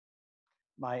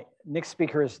My next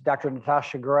speaker is Dr.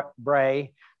 Natasha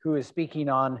Bray, who is speaking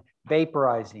on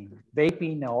vaporizing,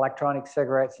 vaping, electronic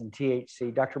cigarettes, and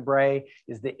THC. Dr. Bray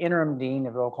is the interim dean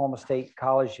of Oklahoma State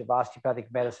College of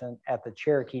Osteopathic Medicine at the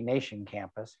Cherokee Nation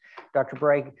campus. Dr.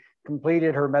 Bray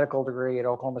completed her medical degree at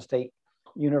Oklahoma State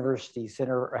University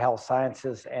Center for Health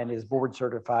Sciences and is board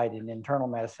certified in internal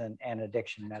medicine and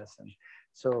addiction medicine.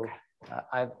 So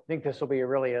I think this will be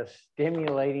a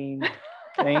stimulating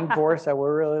thing for us. So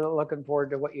we're really looking forward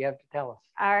to what you have to tell us.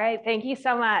 All right, thank you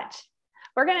so much.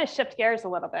 We're going to shift gears a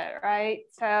little bit, right?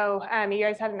 So you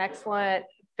guys had an excellent,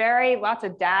 lots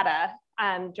of data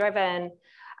driven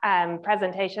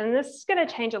presentation. This is going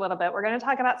to change a little bit. We're going to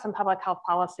talk about some public health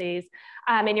policies.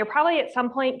 And you're probably at some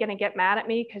point going to get mad at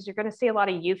me because you're going to see a lot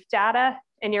of youth data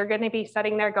and you're going to be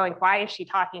sitting there going, why is she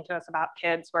talking to us about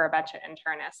kids? We're a bunch of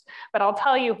internists. But I'll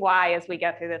tell you why as we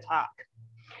get through the talk.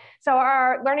 So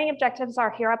our learning objectives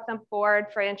are here up the board.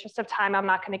 For interest of time, I'm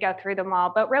not going to go through them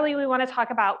all, but really we want to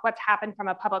talk about what's happened from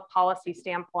a public policy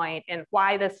standpoint and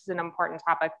why this is an important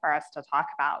topic for us to talk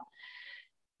about.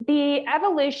 The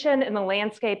evolution in the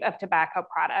landscape of tobacco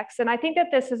products. And I think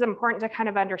that this is important to kind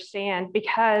of understand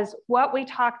because what we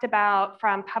talked about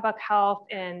from public health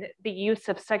and the use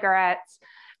of cigarettes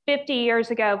 50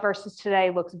 years ago versus today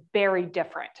looks very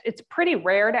different. It's pretty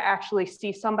rare to actually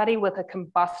see somebody with a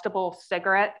combustible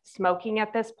cigarette smoking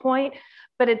at this point,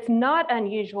 but it's not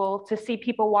unusual to see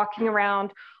people walking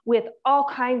around with all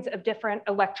kinds of different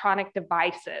electronic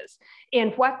devices.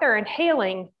 And what they're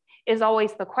inhaling is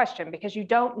always the question because you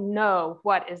don't know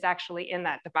what is actually in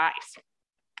that device.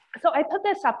 So I put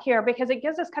this up here because it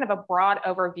gives us kind of a broad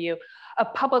overview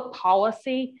of public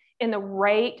policy in the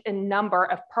rate and number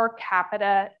of per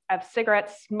capita of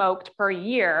cigarettes smoked per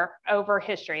year over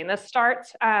history. And this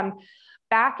starts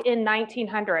back in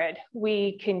 1900.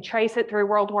 We can trace it through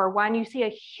World War I. You see a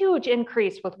huge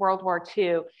increase with World War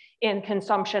II in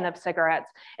consumption of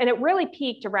cigarettes. And it really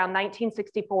peaked around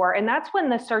 1964. And that's when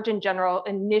the Surgeon General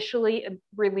initially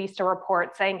released a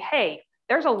report saying, hey,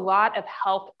 there's a lot of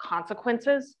health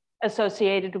consequences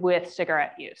associated with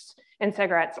cigarette use and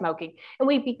cigarette smoking. And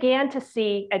we began to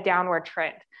see a downward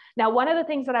trend. Now, one of the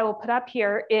things that I will put up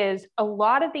here is a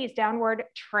lot of these downward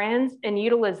trends in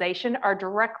utilization are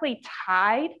directly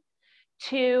tied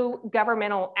to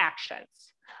governmental actions.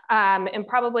 And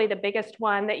probably the biggest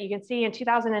one that you can see in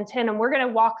 2010, and we're going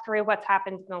to walk through what's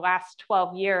happened in the last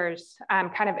 12 years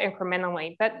kind of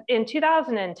incrementally. But in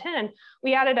 2010,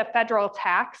 we added a federal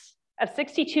tax of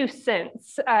 62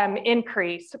 cents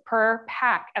increase per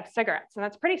pack of cigarettes. And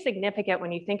that's pretty significant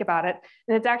when you think about it.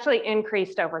 And it's actually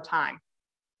increased over time.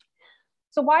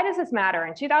 So why does this matter?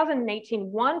 In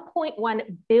 2018, 1.1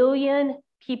 billion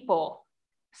people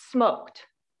smoked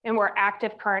and were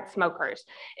active current smokers.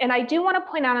 And I do want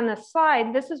to point out on this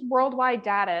slide, this is worldwide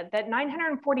data that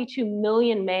 942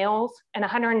 million males and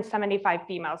 175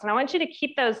 females. And I want you to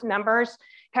keep those numbers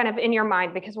kind of in your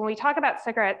mind, because when we talk about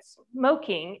cigarette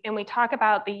smoking and we talk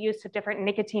about the use of different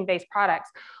nicotine-based products,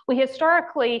 we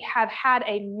historically have had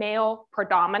a male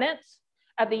predominance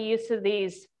of the use of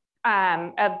these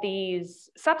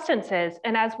substances.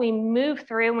 And as we move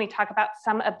through and we talk about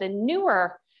some of the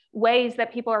newer ways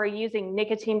that people are using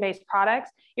nicotine-based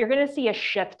products, you're going to see a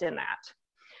shift in that.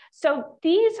 So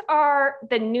these are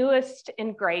the newest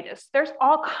and greatest. There's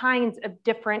all kinds of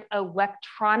different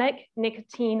electronic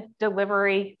nicotine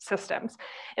delivery systems.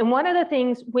 And one of the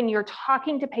things when you're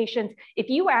talking to patients, if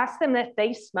you ask them if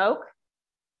they smoke,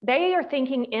 they are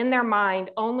thinking in their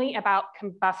mind only about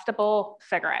combustible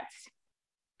cigarettes,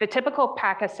 the typical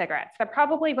pack of cigarettes. They're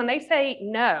probably, when they say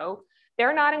no,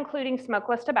 they're not including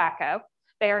smokeless tobacco.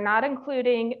 They are not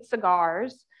including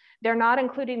cigars. They're not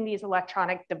including these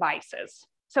electronic devices.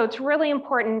 So it's really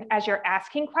important as you're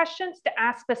asking questions to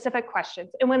ask specific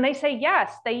questions. And when they say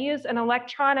yes, they use an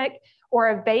electronic or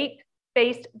a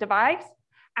vape-based device,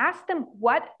 ask them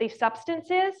what the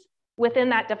substance is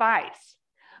within that device.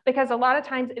 Because a lot of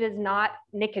times it is not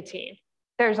nicotine.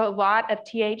 There's a lot of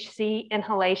THC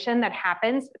inhalation that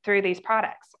happens through these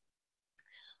products.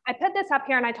 I put this up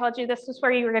here and I told you this is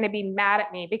where you were going to be mad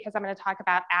at me because I'm going to talk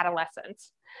about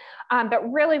adolescents.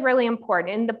 But really, really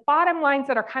important. And the bottom lines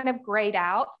that are kind of grayed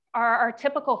out are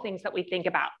typical things that we think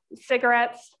about.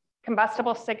 Cigarettes,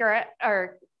 combustible cigarettes,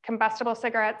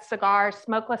 cigars,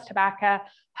 smokeless tobacco,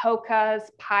 hookahs,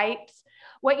 pipes.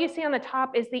 What you see on the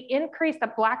top is the increase,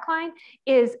 the black line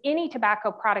is any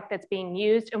tobacco product that's being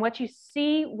used. And what you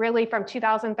see really from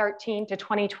 2013 to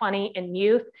 2020 in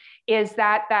youth is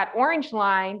that that orange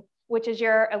line which is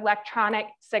your electronic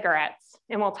cigarettes,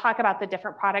 and we'll talk about the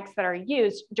different products that are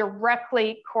used,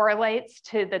 directly correlates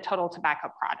to the total tobacco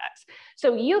products.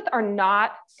 So youth are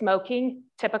not smoking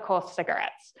typical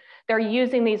cigarettes. They're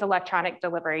using these electronic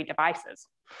delivery devices.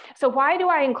 So why do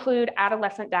I include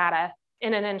adolescent data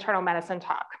in an internal medicine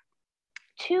talk?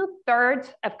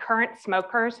 2/3 of current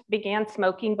smokers began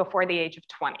smoking before the age of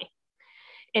 20,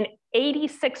 and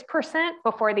 86%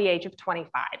 before the age of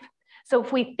 25. So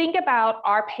if we think about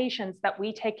our patients that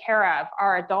we take care of,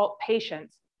 our adult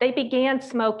patients, they began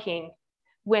smoking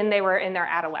when they were in their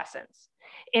adolescence.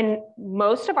 And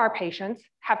most of our patients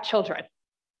have children.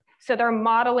 So they're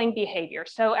modeling behavior.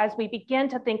 So as we begin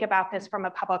to think about this from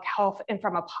a public health and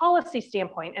from a policy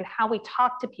standpoint and how we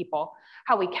talk to people,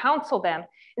 how we counsel them,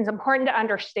 it's important to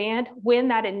understand when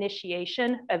that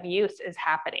initiation of use is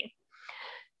happening.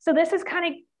 So this is kind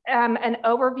of an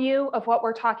overview of what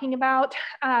we're talking about.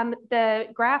 The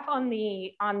graph on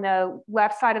the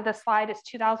left side of the slide is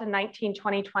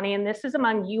 2019-2020, and this is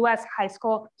among US high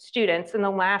school students in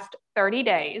the last 30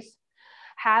 days.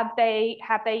 Have they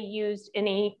used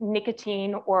any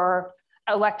nicotine or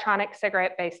electronic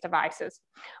cigarette-based devices?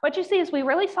 What you see is we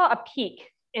really saw a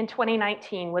peak in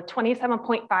 2019 with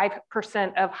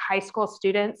 27.5% of high school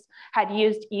students had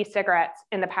used e-cigarettes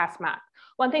in the past month.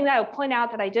 One thing that I will point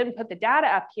out that I didn't put the data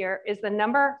up here is the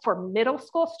number for middle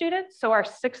school students, so our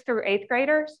 6th through 8th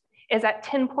graders, is at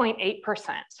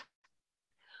 10.8%.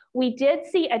 We did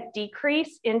see a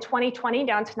decrease in 2020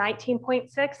 down to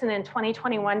 19.6, and in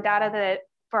 2021 data that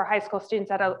for high school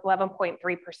students at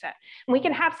 11.3%. And we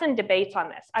can have some debates on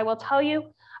this. I will tell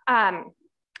you,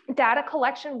 data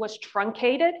collection was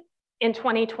truncated in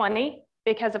 2020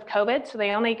 because of COVID. So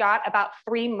they only got about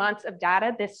 3 months of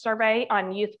data. This survey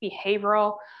on youth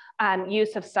behavioral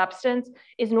use of substance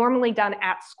is normally done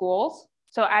at schools.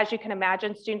 So as you can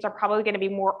imagine, students are probably going to be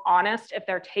more honest if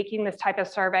they're taking this type of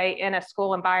survey in a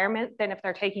school environment than if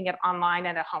they're taking it online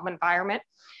in a home environment.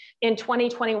 In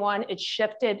 2021, it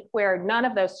shifted where none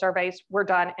of those surveys were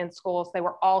done in schools. They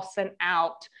were all sent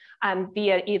out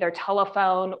via either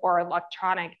telephone or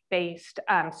electronic-based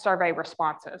survey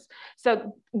responses.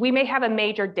 So we may have a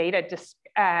major data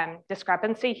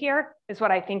discrepancy here, is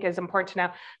what I think is important to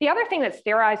know. The other thing that's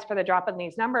theorized for the drop in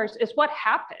these numbers is what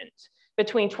happened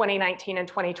between 2019 and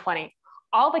 2020.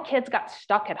 All the kids got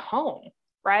stuck at home,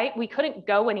 right? We couldn't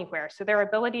go anywhere. So their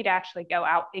ability to actually go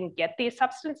out and get these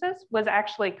substances was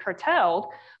actually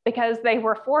curtailed because they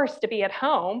were forced to be at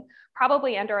home,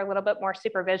 probably under a little bit more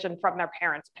supervision from their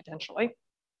parents potentially.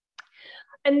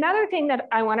 Another thing that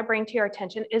I want to bring to your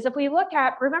attention is if we look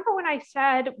at, remember when I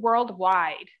said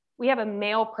worldwide, we have a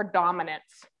male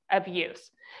predominance of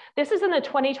use. This is in the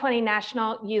 2020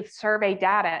 National Youth Survey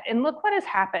data. And look what has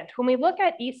happened. When we look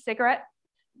at e-cigarette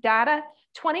data,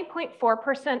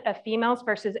 20.4% of females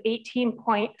versus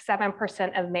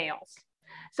 18.7% of males.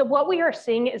 So what we are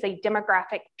seeing is a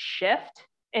demographic shift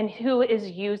in who is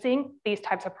using these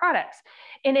types of products.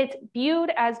 And it's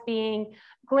viewed as being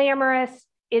glamorous.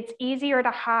 It's easier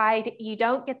to hide. You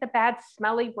don't get the bad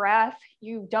smelly breath.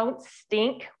 You don't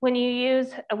stink when you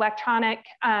use electronic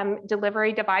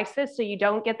delivery devices. So you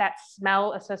don't get that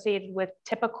smell associated with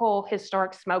typical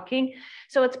historic smoking.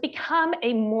 So it's become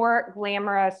a more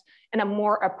glamorous and a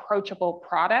more approachable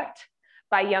product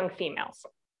by young females.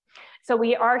 So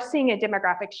we are seeing a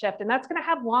demographic shift, and that's going to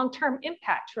have long-term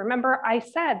impact. Remember, I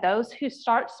said those who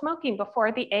start smoking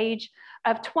before the age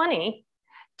of 20,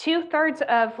 2/3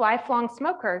 of lifelong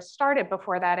smokers started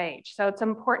before that age. So it's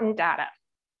important data.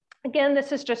 Again,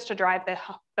 this is just to drive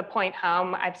the point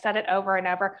home. I've said it over and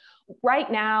over. Right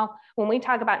now, when we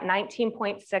talk about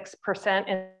 19.6%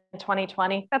 in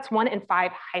 2020, that's 1 in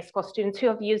 5 high school students who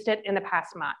have used it in the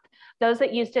past month. Those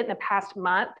that used it in the past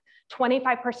month,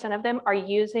 25% of them are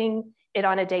using it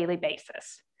on a daily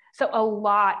basis. So a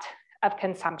lot of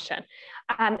consumption.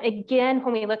 Again,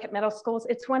 when we look at middle schools,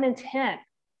 it's 1 in 10.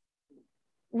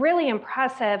 Really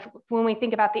impressive when we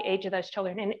think about the age of those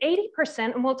children. And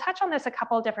 80%, and we'll touch on this a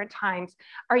couple of different times,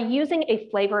 are using a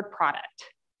flavored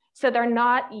product. So they're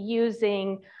not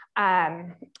using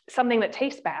something that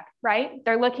tastes bad, right?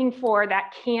 They're looking for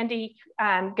that candy,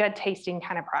 good tasting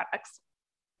kind of products.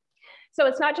 So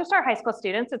it's not just our high school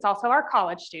students, it's also our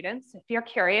college students. If you're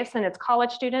curious, and it's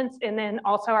college students, and then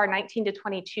also our 19 to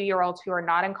 22-year-olds who are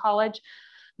not in college.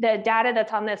 The data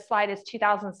that's on this slide is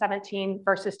 2017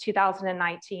 versus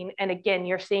 2019. And again,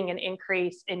 you're seeing an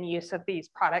increase in use of these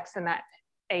products in that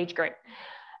age group.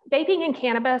 Vaping and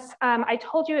cannabis, I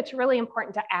told you it's really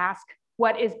important to ask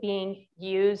what is being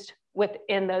used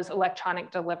within those electronic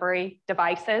delivery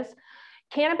devices.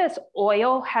 cannabis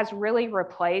oil has really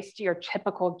replaced your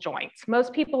typical joints.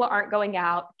 Most people aren't going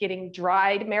out getting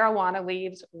dried marijuana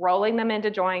leaves, rolling them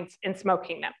into joints and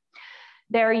smoking them.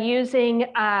 They're using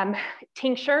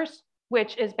tinctures,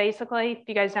 which is basically, if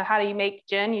you guys know how you make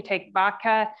gin, you take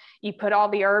vodka, you put all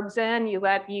the herbs in, you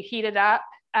heat it up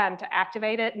to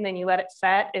activate it, and then you let it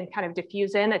set and kind of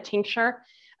diffuse in a tincture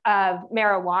of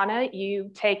marijuana. You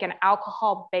take an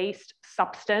alcohol-based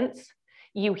substance,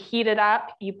 you heat it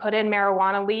up, you put in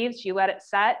marijuana leaves, you let it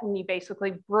set, and you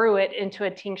basically brew it into a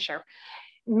tincture.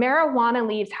 Marijuana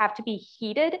leaves have to be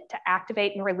heated to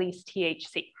activate and release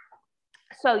THC.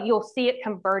 So you'll see it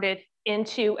converted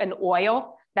into an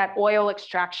oil. That oil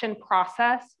extraction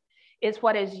process is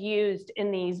what is used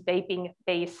in these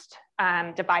vaping-based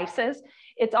devices.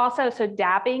 It's also, so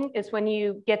dabbing is when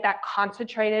you get that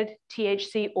concentrated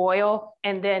THC oil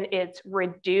and then it's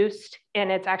reduced and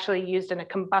it's actually used in a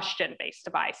combustion-based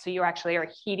device. So you actually are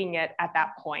heating it at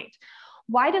that point.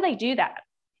 Why do they do that?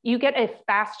 You get a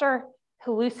faster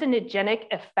hallucinogenic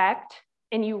effect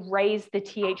and you raise the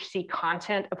THC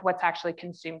content of what's actually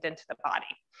consumed into the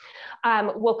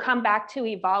body. We'll come back to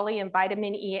EVALI and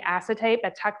vitamin E acetate,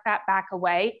 but tuck that back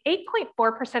away.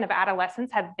 8.4% of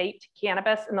adolescents have vaped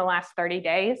cannabis in the last 30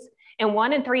 days, and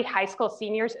 1 in 3 high school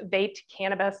seniors vaped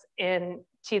cannabis in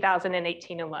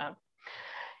 2018 alone.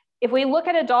 If we look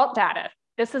at adult data,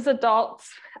 this is adults,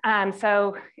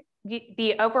 so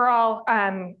the overall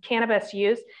cannabis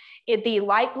use, the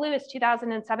light blue is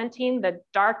 2017, the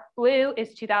dark blue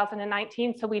is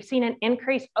 2019. So we've seen an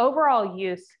increase overall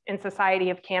use in society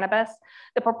of cannabis.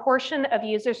 The proportion of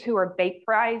users who are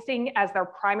vaporizing as their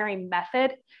primary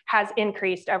method has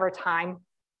increased over time.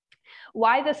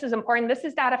 Why this is important, this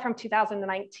is data from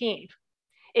 2019.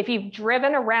 If you've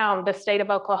driven around the state of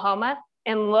Oklahoma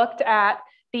and looked at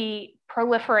the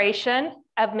proliferation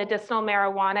of medicinal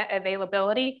marijuana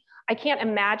availability, I can't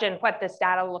imagine what this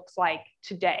data looks like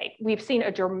today. We've seen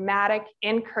a dramatic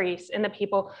increase in the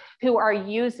people who are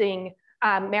using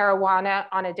marijuana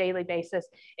on a daily basis.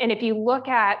 And if you look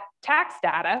at tax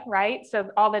data, right? So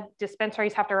all the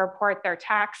dispensaries have to report their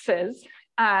taxes.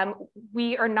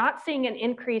 We are not seeing an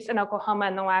increase in Oklahoma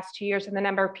in the last 2 years in the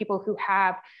number of people who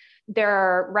have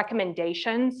their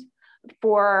recommendations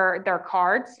for their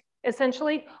cards,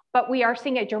 essentially, but we are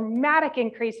seeing a dramatic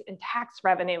increase in tax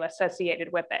revenue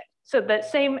associated with it. So the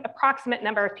same approximate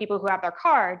number of people who have their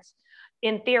cards,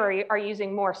 in theory, are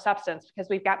using more substance because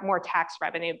we've got more tax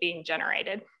revenue being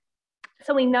generated.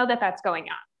 So we know that that's going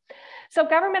on. So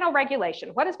governmental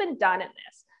regulation, what has been done in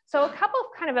this? So a couple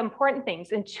of kind of important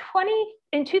things. In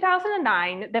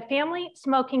 2009, the Family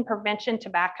Smoking Prevention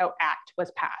Tobacco Act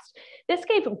was passed. This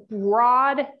gave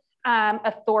broad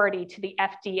authority to the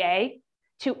FDA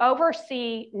to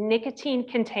oversee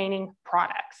nicotine-containing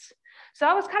products. So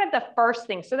that was kind of the first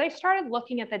thing. So they started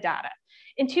looking at the data.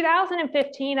 In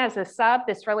 2015, as a sub,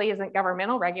 this really isn't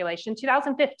governmental regulation,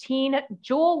 2015,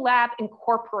 Juul Lab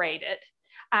Incorporated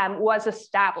was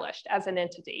established as an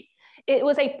entity. It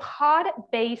was a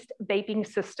pod-based vaping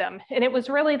system, and it was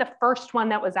really the first one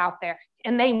that was out there.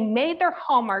 And they made their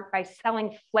hallmark by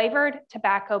selling flavored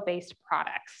tobacco-based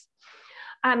products.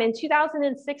 In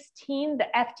 2016, the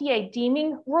FDA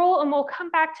deeming rule, and we'll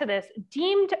come back to this,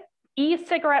 deemed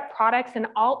e-cigarette products and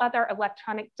all other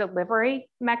electronic delivery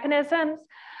mechanisms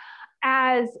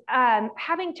as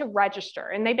having to register.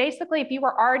 And they basically, if you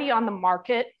were already on the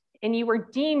market and you were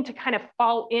deemed to kind of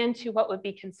fall into what would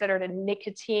be considered a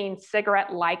nicotine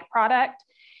cigarette-like product,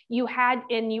 you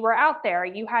were out there,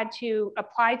 you had to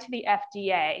apply to the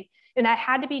FDA, and that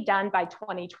had to be done by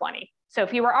 2020. So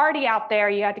if you were already out there,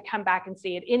 you had to come back and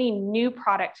see it. Any new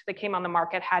product that came on the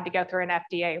market had to go through an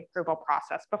FDA approval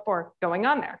process before going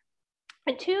on there.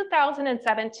 In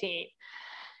 2017,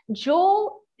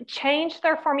 Juul changed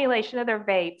their formulation of their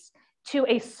vapes to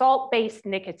a salt-based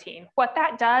nicotine. What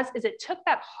that does is it took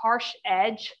that harsh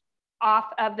edge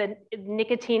off of the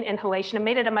nicotine inhalation and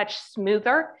made it a much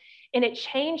smoother, and it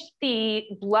changed the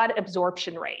blood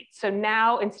absorption rate. So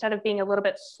now, instead of being a little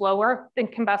bit slower than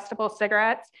combustible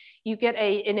cigarettes, you get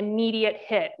an immediate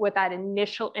hit with that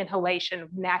initial inhalation of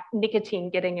nicotine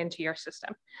getting into your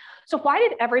system. So why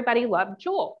did everybody love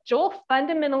Juul? Juul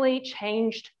fundamentally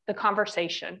changed the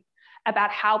conversation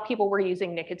about how people were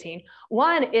using nicotine.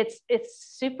 One, it's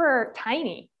super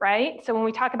tiny, right? So when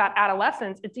we talk about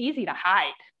adolescents, it's easy to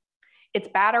hide. It's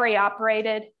battery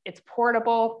operated, it's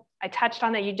portable. I touched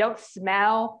on that, you don't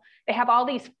smell. They have all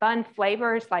these fun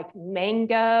flavors like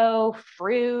mango,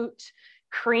 fruit,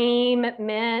 cream,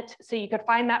 mint. So you could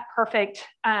find that perfect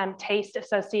taste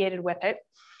associated with it.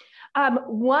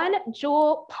 One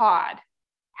Juul pod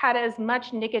had as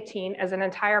much nicotine as an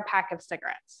entire pack of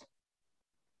cigarettes.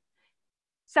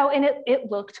 So, and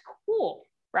it looked cool,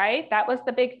 right? That was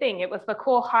the big thing. It was the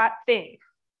cool, hot thing.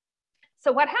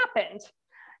 So what happened?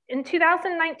 In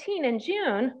 2019, in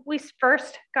June, we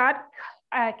first got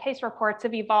case reports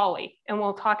of EVOLI, and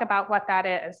we'll talk about what that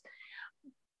is.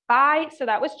 So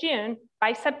that was June.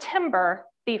 By September,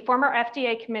 the former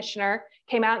FDA commissioner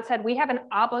came out and said, we have an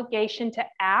obligation to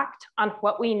act on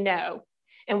what we know.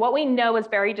 And what we know is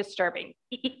very disturbing.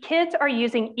 Kids are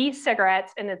using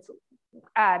e-cigarettes, and it's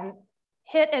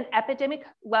hit an epidemic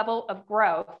level of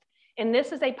growth. And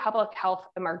this is a public health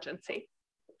emergency.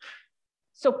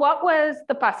 So what was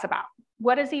the fuss about?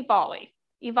 What is EVOLI?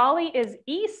 EVOLI is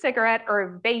e-cigarette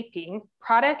or vaping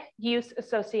product use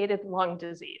associated lung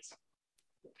disease.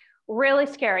 Really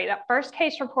scary. That first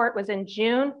case report was in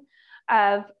June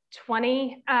of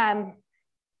June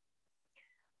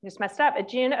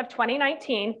of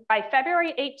 2019. By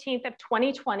February 18th of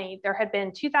 2020, there had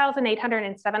been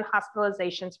 2,807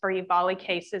 hospitalizations for EVOLI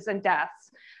cases, and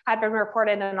deaths had been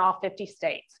reported in all 50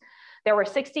 states. There were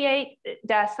 68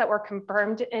 deaths that were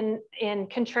confirmed and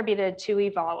contributed to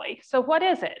EVOLI. So what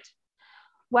is it?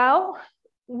 Well,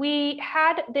 we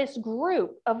had this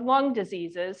group of lung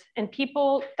diseases and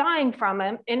people dying from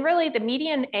them, and really the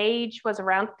median age was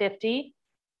around 50.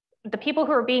 The people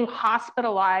who were being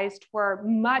hospitalized were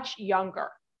much younger.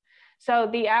 So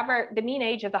the mean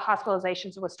age of the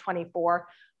hospitalizations was 24,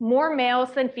 more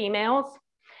males than females.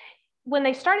 When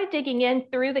they started digging in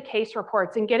through the case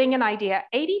reports and getting an idea,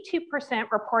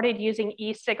 82% reported using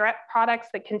e-cigarette products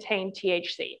that contain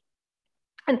THC.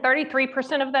 And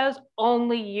 33% of those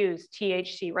only use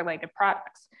THC-related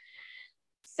products.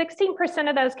 16%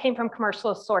 of those came from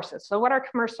commercial sources. So what are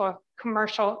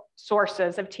commercial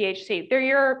sources of THC? They're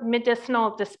your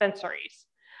medicinal dispensaries.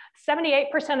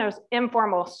 78% are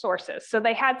informal sources. So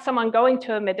they had someone going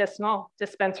to a medicinal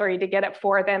dispensary to get it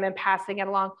for them and passing it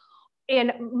along.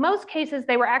 In most cases,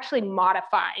 they were actually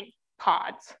modifying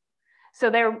pods. So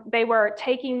they were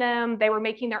taking them, they were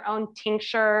making their own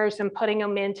tinctures and putting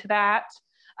them into that.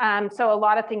 So a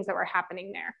lot of things that were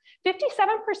happening there.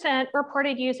 57%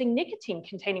 reported using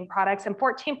nicotine-containing products, and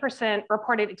 14%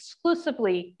 reported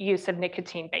exclusively use of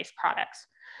nicotine-based products.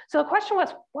 So the question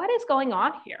was, what is going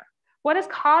on here? What is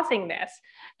causing this?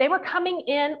 They were coming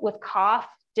in with cough,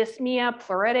 dyspnea,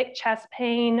 pleuritic chest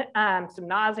pain, some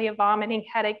nausea, vomiting,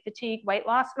 headache, fatigue, weight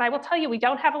loss. And I will tell you, we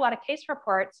don't have a lot of case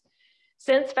reports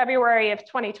since February of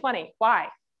 2020. Why?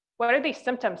 What do these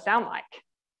symptoms sound like?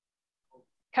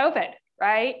 COVID,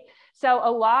 right? So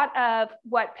a lot of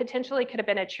what potentially could have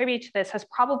been attributed to this has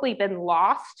probably been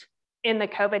lost in the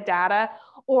COVID data,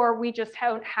 or we just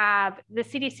don't have, the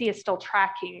CDC is still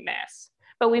tracking this,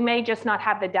 but we may just not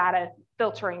have the data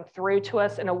filtering through to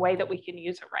us in a way that we can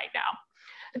use it right now.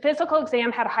 The physical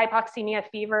exam had hypoxemia,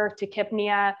 fever,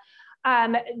 tachypnea.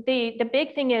 The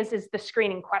big thing is the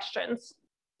screening questions.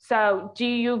 So do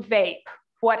you vape?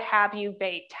 What have you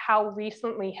vaped? How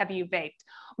recently have you vaped?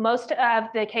 Most of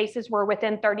the cases were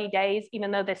within 30 days,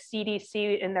 even though the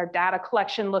CDC in their data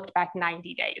collection looked back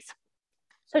 90 days.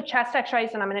 So chest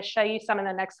x-rays, and I'm going to show you some in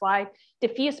the next slide.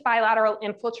 Diffuse bilateral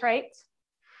infiltrates.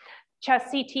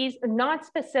 Chest CTs,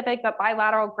 non-specific, but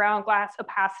bilateral ground glass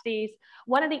opacities.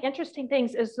 One of the interesting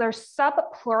things is there's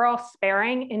subpleural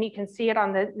sparing, and you can see it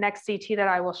on the next CT that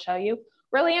I will show you.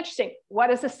 Really interesting. What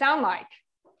does this sound like?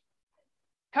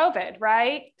 COVID,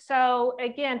 right? So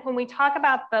again, when we talk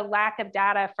about the lack of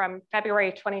data from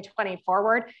February 2020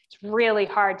 forward, it's really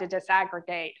hard to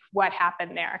disaggregate what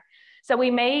happened there. So we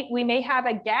may have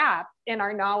a gap in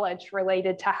our knowledge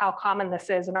related to how common this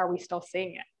is, and are we still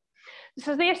seeing it?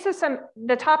 So these are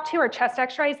the top two are chest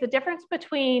x-rays. The difference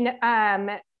between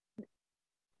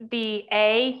the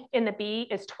A and the B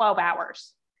is 12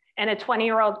 hours, and a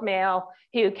 20-year-old male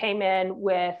who came in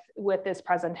with this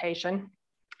presentation.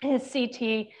 His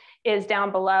CT is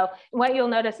down below. And what you'll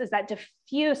notice is that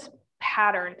diffuse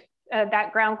pattern,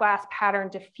 that ground glass pattern,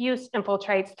 diffuse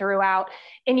infiltrates throughout.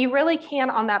 And you really can,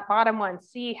 on that bottom one,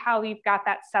 see how you've got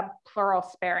that subpleural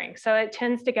sparing. So it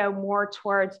tends to go more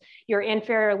towards your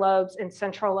inferior lobes and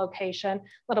central location, a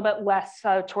little bit less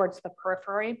so towards the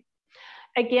periphery.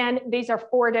 Again, these are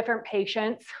 4 different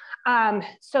patients.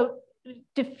 So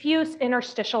diffuse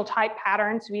interstitial type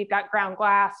patterns. We've got ground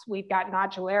glass, we've got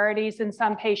nodularities in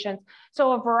some patients.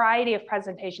 So a variety of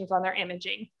presentations on their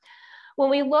imaging. When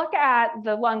we look at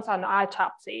the lungs on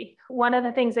autopsy, one of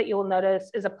the things that you'll notice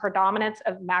is a predominance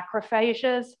of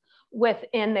macrophages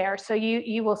within there. So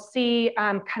you will see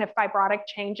kind of fibrotic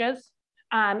changes,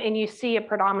 and you see a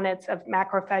predominance of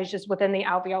macrophages within the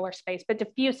alveolar space, but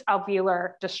diffuse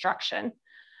alveolar destruction.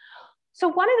 So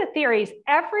one of the theories,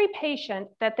 every patient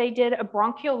that they did a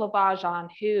bronchial lavage on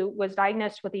who was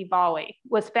diagnosed with EVOLI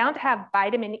was found to have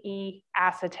vitamin E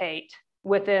acetate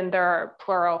within their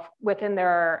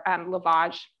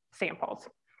lavage samples.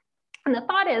 And the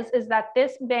thought is that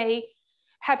this may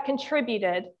have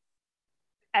contributed,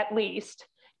 at least,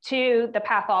 to the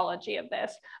pathology of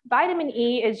this. Vitamin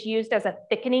E is used as a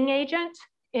thickening agent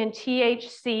in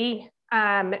THC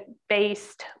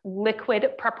based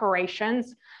liquid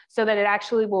preparations so that it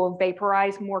actually will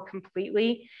vaporize more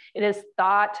completely. It is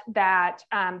thought that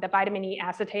the vitamin E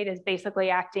acetate is basically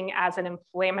acting as an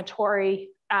inflammatory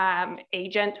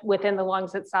agent within the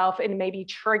lungs itself and maybe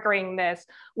triggering this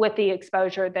with the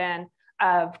exposure then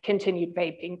of continued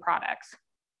vaping products.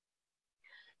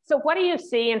 So what do you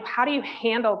see and how do you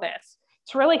handle this?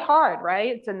 It's really hard,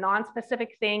 right? It's a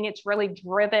non-specific thing. It's really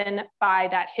driven by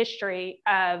that history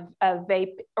of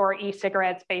vape or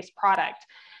e-cigarettes based product.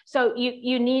 So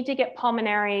you need to get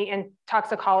pulmonary and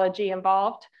toxicology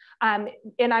involved. And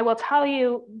I will tell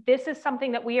you, this is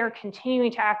something that we are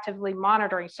continuing to actively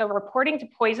monitoring. So reporting to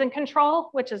poison control,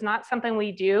 which is not something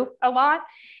we do a lot.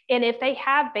 And if they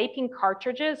have vaping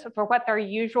cartridges for what their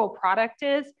usual product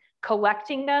is,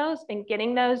 collecting those and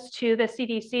getting those to the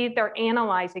CDC, they're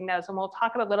analyzing those. And we'll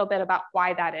talk a little bit about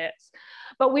why that is.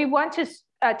 But we want to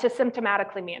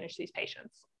symptomatically manage these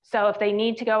patients. So if they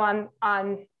need to go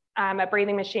on a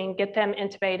breathing machine, get them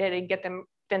intubated and get them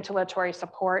ventilatory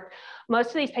support. Most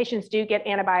of these patients do get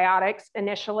antibiotics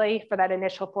initially for that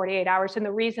initial 48 hours. And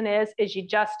the reason is you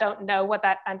just don't know what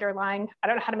that underlying, I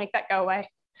don't know how to make that go away,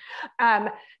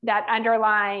 that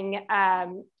underlying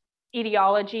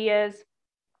etiology is.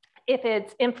 If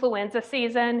it's influenza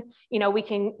season, you know, we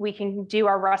can do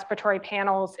our respiratory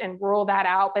panels and rule that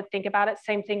out, but think about it,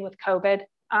 same thing with COVID,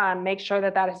 make sure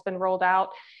that that has been ruled out.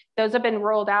 Those have been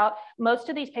ruled out. Most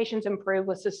of these patients improve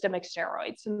with systemic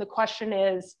steroids. And the question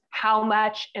is how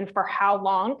much and for how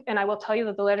long? And I will tell you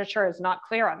that the literature is not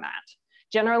clear on that.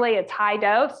 Generally, it's high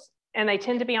dose, and they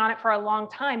tend to be on it for a long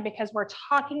time because we're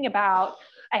talking about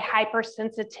a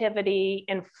hypersensitivity,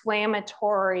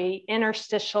 inflammatory,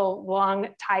 interstitial lung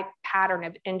type pattern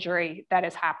of injury that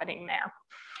is happening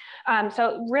there.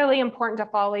 So really important to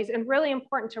follow these and really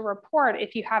important to report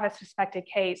if you have a suspected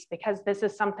case, because this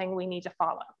is something we need to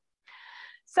follow.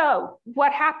 So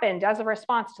what happened as a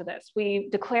response to this? We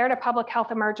declared a public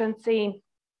health emergency.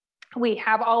 We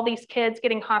have all these kids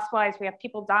getting hospitalized. We have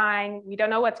people dying. We don't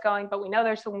know what's going, but we know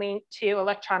there's a link to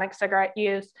electronic cigarette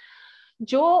use.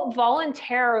 Juul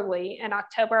voluntarily in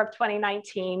October of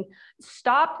 2019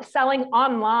 stopped selling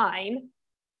online.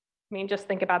 I mean, just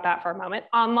think about that for a moment.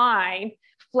 Online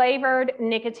flavored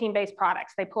nicotine-based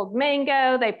products. They pulled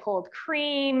mango, they pulled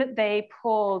cream, they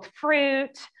pulled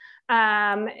fruit.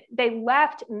 They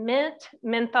left mint,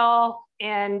 menthol,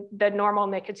 and the normal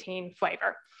nicotine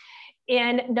flavor.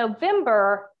 In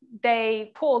November,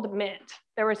 they pulled mint.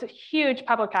 There was a huge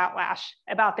public outlash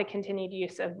about the continued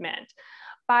use of mint.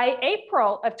 By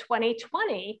April of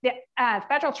 2020, the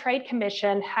Federal Trade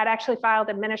Commission had actually filed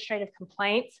administrative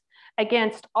complaints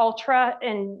against Ultra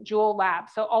and Juul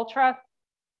Labs. So Ultra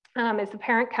is the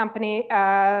parent company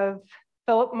of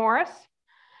Philip Morris.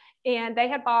 And they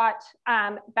had bought,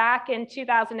 back in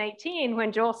 2018,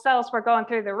 when Juul sales were going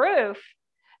through the roof,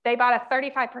 they bought a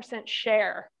 35%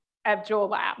 share of Juul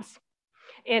Labs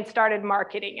and started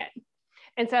marketing it.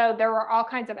 And so there were all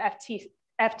kinds of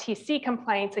FTC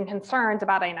complaints and concerns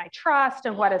about antitrust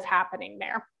and what is happening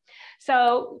there.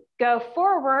 So go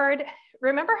forward,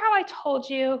 remember how I told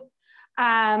you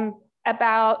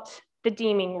about the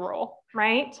deeming rule,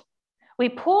 right? We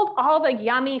pulled all the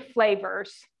yummy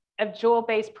flavors of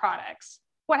Juul-based products.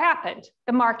 What happened?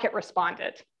 The market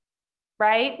responded,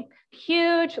 right?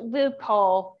 Huge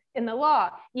loophole in the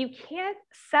law. You can't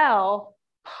sell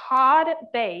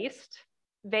pod-based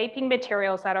vaping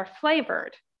materials that are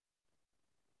flavored.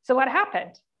 So what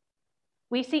happened?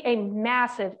 We see a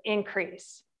massive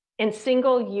increase in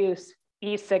single-use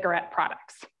e-cigarette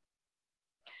products.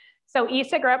 So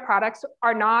e-cigarette products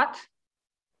are not,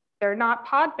 they're not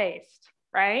pod-based,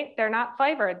 right? They're not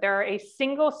flavored. They're a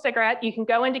single cigarette. You can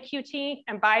go into QT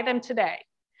and buy them today.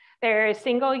 They're a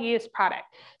single-use product.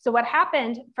 So what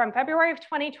happened from February of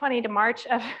 2020 to March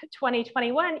of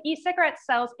 2021, e-cigarette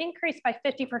sales increased by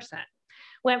 50%.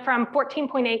 Went from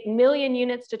 14.8 million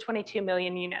units to 22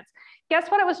 million units. Guess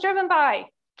what it was driven by?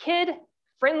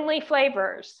 Kid-friendly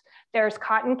flavors. There's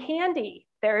cotton candy,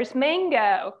 there's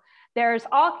mango, there's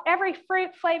every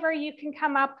fruit flavor you can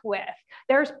come up with.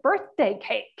 There's birthday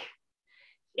cake.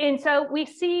 And so we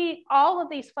see all of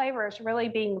these flavors really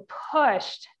being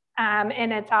pushed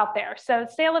and it's out there. So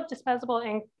sale of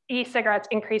disposable e-cigarettes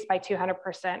increased by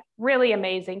 200%, really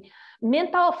amazing.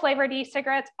 Menthol flavored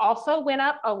e-cigarettes also went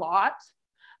up a lot.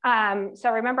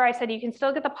 So remember I said you can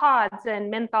still get the pods in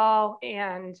menthol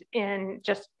and in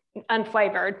just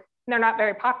unflavored. They're not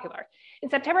very popular. In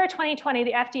September of 2020,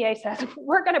 the FDA says,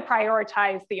 we're going to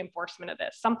prioritize the enforcement of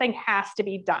this. Something has to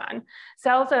be done.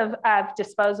 Sales of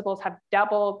disposables have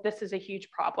doubled. This is a huge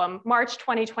problem. March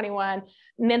 2021,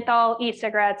 menthol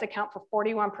e-cigarettes account for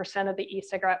 41% of the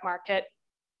e-cigarette market.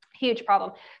 Huge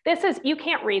problem. This is, you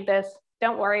can't read this.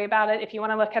 Don't worry about it. If you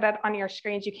want to look at it on your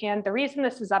screens, you can. The reason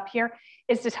this is up here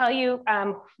is to tell you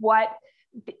what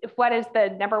is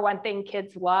the #1 thing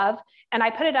kids love. And I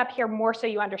put it up here more so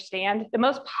you understand. The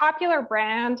most popular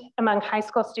brand among high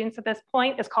school students at this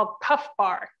point is called Puff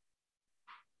Bar,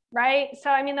 right? So,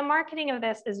 I mean, the marketing of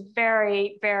this is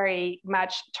very, very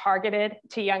much targeted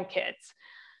to young kids.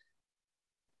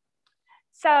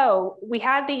 So we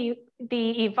had the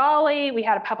EVALI, we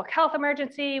had a public health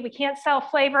emergency, we can't sell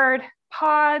flavored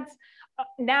pods.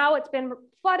 Now it's been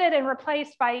flooded and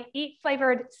replaced by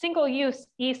flavored single-use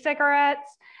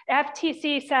e-cigarettes.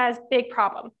 FTC says big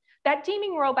problem. That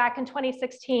deeming rule back in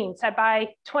 2016 said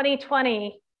by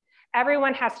 2020,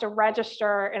 everyone has to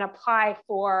register and apply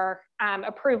for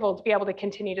approval to be able to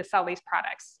continue to sell these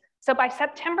products. So by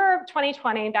September of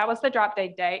 2020, that was the drop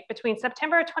dead date. Between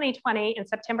September of 2020 and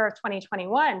September of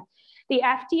 2021, the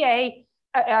FDA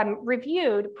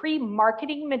reviewed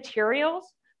pre-marketing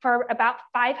materials for about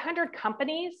 500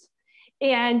 companies.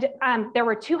 And there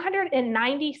were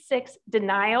 296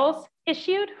 denials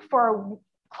issued for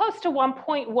close to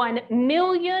 1.1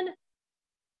 million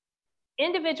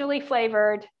individually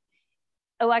flavored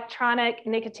electronic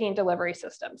nicotine delivery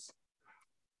systems.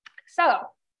 So,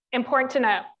 important to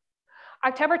know,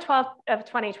 October 12th of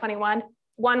 2021,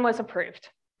 one was approved.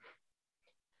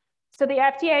 So the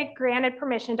FDA granted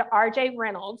permission to RJ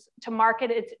Reynolds to market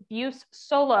its Buse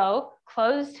Solo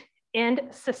closed-end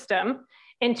system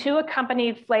into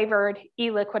accompanied flavored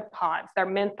e-liquid pods. They're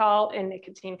menthol and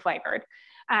nicotine flavored.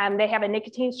 They have a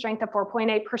nicotine strength of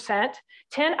 4.8%.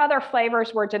 10 other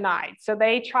flavors were denied. So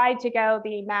they tried to go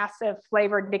the massive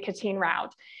flavored nicotine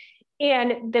route.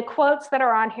 And the quotes that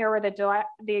are on here were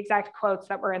the exact quotes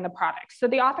that were in the products. So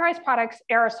the authorized products,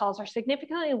 aerosols, are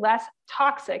significantly less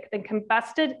toxic than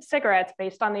combusted cigarettes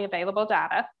based on the available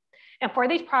data. And for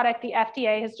these products, the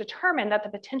FDA has determined that the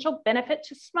potential benefit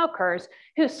to smokers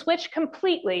who switch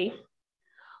completely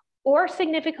or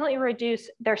significantly reduce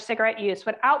their cigarette use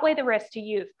would outweigh the risk to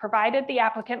youth, provided the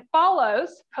applicant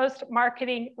follows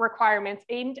post-marketing requirements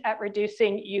aimed at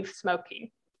reducing youth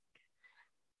smoking.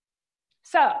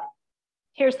 So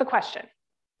here's the question.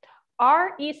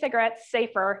 Are e-cigarettes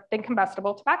safer than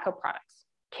combustible tobacco products?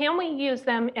 Can we use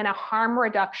them in a harm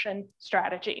reduction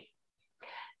strategy?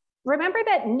 Remember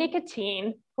that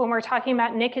nicotine, when we're talking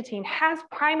about nicotine, has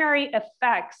primary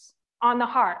effects on the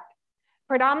heart,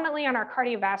 predominantly on our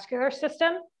cardiovascular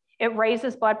system. It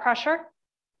raises blood pressure.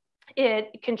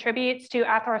 It contributes to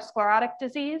atherosclerotic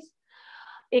disease.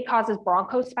 It causes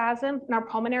bronchospasm in our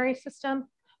pulmonary system.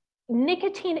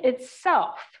 Nicotine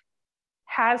itself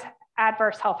has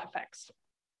adverse health effects.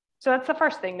 So that's the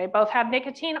first thing. They both have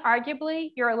nicotine.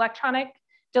 Arguably, your electronic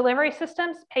delivery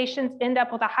systems, patients end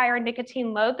up with a higher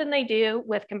nicotine load than they do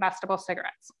with combustible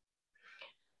cigarettes.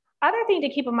 Other thing to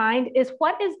keep in mind is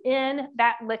what is in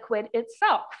that liquid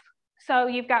itself. So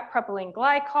you've got propylene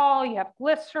glycol, you have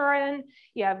glycerin,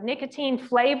 you have nicotine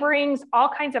flavorings, all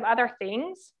kinds of other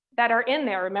things that are in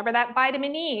there. Remember that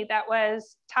vitamin E that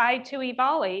was tied to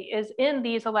EVALI is in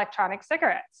these electronic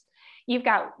cigarettes. You've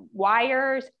got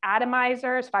wires,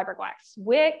 atomizers, fiberglass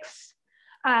wicks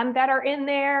that are in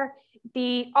there.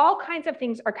 All kinds of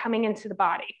things are coming into the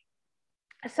body.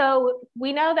 So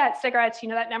we know that cigarettes, you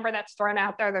know that number that's thrown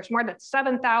out there, there's more than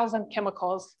 7,000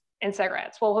 chemicals in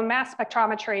cigarettes. Well, when mass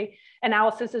spectrometry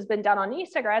analysis has been done on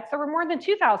e-cigarettes, there were more than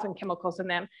 2,000 chemicals in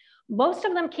them. Most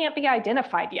of them can't be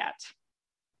identified yet.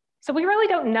 So we really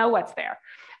don't know what's there.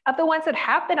 Of the ones that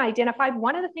have been identified,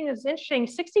 one of the things that's interesting,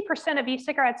 60% of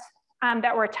e-cigarettes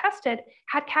that were tested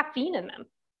had caffeine in them.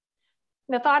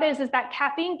 The thought is that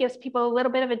caffeine gives people a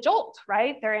little bit of a jolt,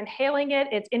 right? They're inhaling it,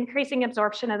 it's increasing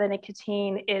absorption of the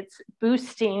nicotine, it's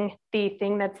boosting the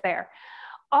thing that's there.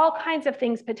 All kinds of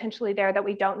things potentially there that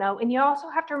we don't know. And you also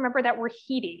have to remember that we're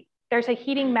heating. There's a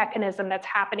heating mechanism that's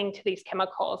happening to these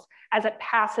chemicals as it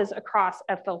passes across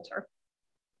a filter.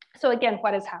 So again,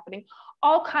 what is happening?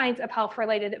 All kinds of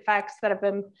health-related effects that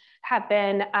have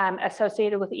been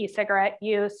associated with e-cigarette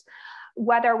use.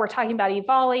 whether we're talking about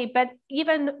EVALI, but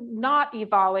even not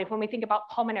EVALI, when we think about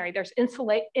pulmonary, there's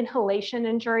inhalation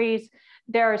injuries,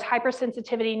 there's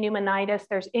hypersensitivity pneumonitis,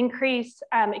 there's increased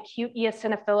acute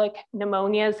eosinophilic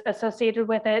pneumonias associated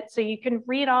with it. So you can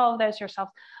read all of those yourself,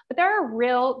 but there are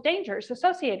real dangers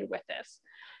associated with this.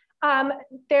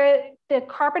 The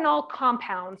carbonyl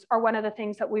compounds are one of the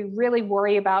things that we really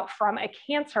worry about from a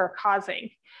cancer causing.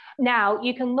 Now,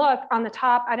 you can look on the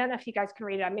top, I don't know if you guys can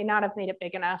read it, I may not have made it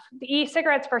big enough. The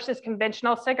e-cigarettes versus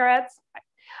conventional cigarettes,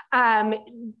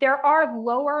 there are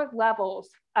lower levels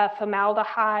of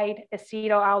formaldehyde,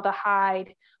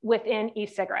 acetaldehyde within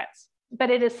e-cigarettes, but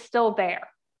it is still there.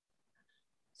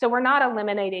 So we're not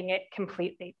eliminating it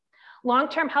completely.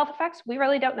 Long-term health effects, we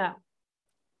really don't know.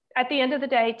 At the end of the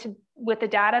day, with the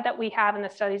data that we have and the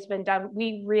studies been done,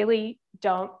 we really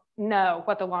don't know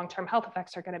what the long-term health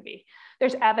effects are going to be.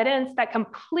 There's evidence that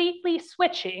completely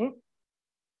switching,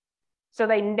 so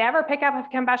they never pick up a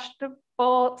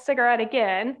combustible cigarette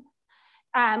again,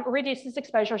 reduces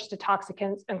exposures to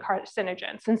toxicants and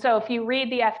carcinogens. And so if you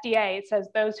read the FDA, it says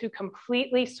those who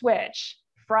completely switch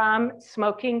from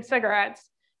smoking cigarettes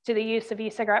to the use of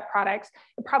e-cigarette products,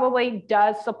 it probably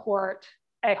does support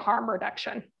a harm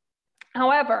reduction.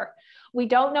 However, we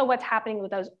don't know what's happening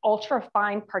with those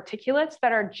ultra-fine particulates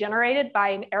that are generated by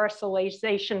an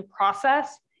aerosolization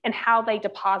process and how they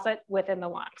deposit within the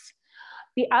lungs.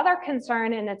 The other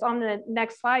concern, and it's on the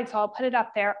next slide, so I'll put it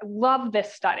up there, love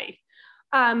this study.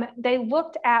 They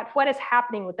looked at what is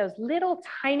happening with those little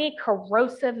tiny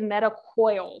corrosive metal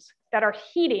coils that are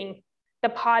heating the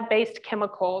pod-based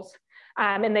chemicals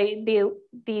and the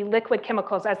liquid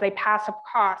chemicals as they pass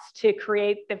across to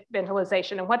create the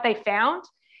ventilation. And what they found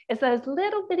is those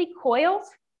little bitty coils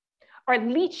are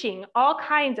leaching all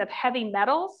kinds of heavy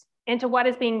metals into what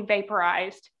is being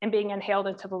vaporized and being inhaled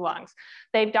into the lungs.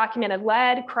 They've documented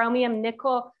lead, chromium,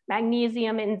 nickel,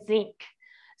 magnesium, and zinc.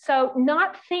 So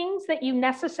not things that you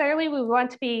necessarily would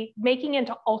want to be making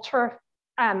into ultra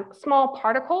small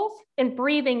particles and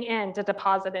breathing in to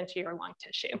deposit into your lung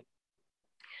tissue.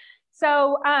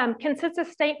 So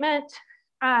consensus statement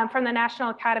from the National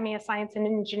Academy of Science and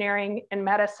Engineering and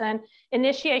Medicine,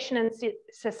 initiation and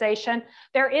cessation.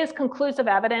 There is conclusive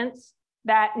evidence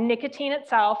that nicotine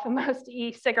itself and most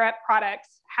e-cigarette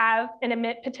products have and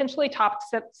emit potentially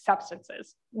toxic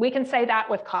substances. We can say that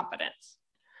with confidence.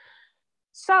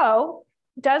 So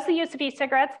does the use of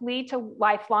e-cigarettes lead to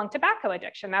lifelong tobacco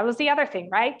addiction? That was the other thing,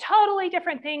 right? Totally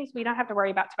different things. We don't have to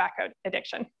worry about tobacco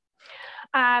addiction.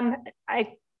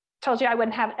 I told you I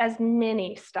wouldn't have as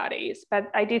many studies, but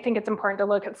I do think it's important to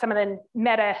look at some of the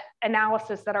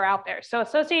meta-analysis that are out there. So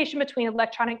association between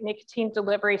electronic nicotine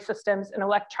delivery systems and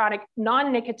electronic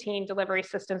non-nicotine delivery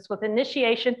systems with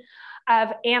initiation of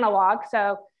analog.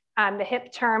 So the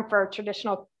hip term for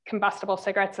traditional combustible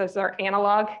cigarettes is they're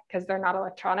analog because they're not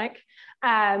electronic.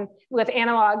 With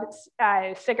analog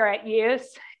cigarette use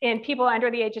in people under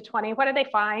the age of 20, what did they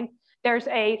find? There's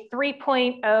a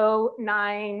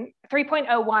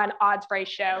 3.01 odds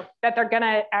ratio that they're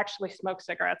gonna actually smoke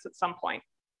cigarettes at some point.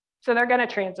 So they're gonna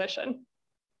transition.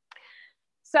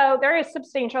 So there is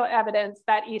substantial evidence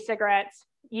that e-cigarettes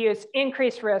use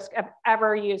increased risk of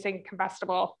ever using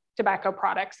combustible tobacco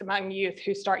products among youth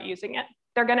who start using it.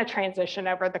 They're gonna transition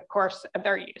over the course of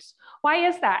their use. Why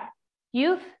is that?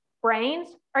 Youth brains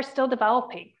are still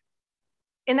developing.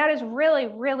 And that is really,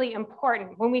 really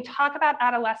important. When we talk about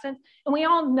adolescents, and we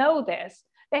all know this,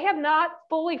 they have not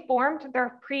fully formed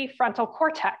their prefrontal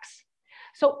cortex.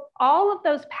 So all of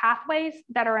those pathways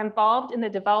that are involved in the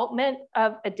development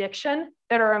of addiction,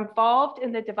 that are involved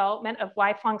in the development of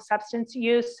lifelong substance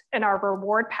use and our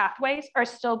reward pathways are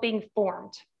still being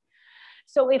formed.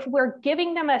 So if we're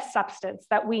giving them a substance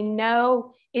that we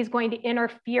know is going to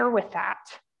interfere with that,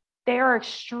 they are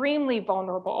extremely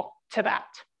vulnerable to that.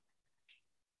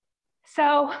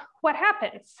 So what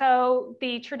happens? So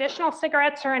the traditional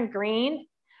cigarettes are in green,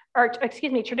 or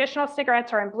excuse me, traditional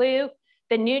cigarettes are in blue.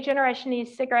 The new generation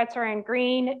e-cigarettes are in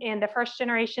green, and the first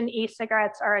generation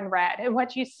e-cigarettes are in red. And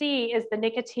what you see is the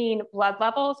nicotine blood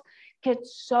levels get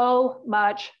so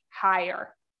much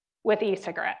higher with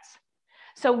e-cigarettes.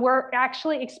 So we're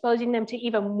actually exposing them to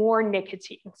even more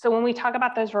nicotine. So when we talk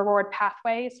about those reward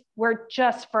pathways, we're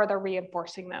just further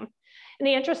reinforcing them. In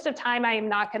the interest of time, I am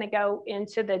not going to go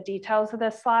into the details of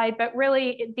this slide, but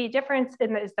really the difference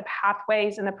is the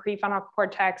pathways in the prefrontal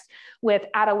cortex with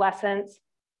adolescents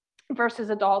versus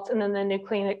adults, and then the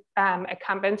nucleus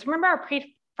accumbens. Remember, our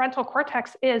prefrontal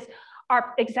cortex is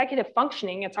our executive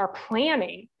functioning, it's our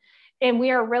planning. And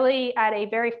we are really at a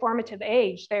very formative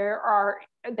age.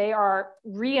 They are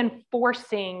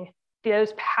reinforcing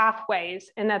those pathways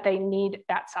and that they need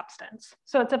that substance.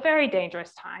 So it's a very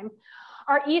dangerous time.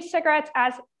 Are e-cigarettes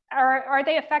are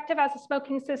they effective as a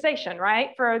smoking cessation,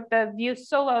 right? For the View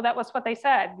Solo, that was what they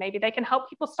said. Maybe they can help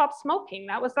people stop smoking.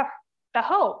 That was the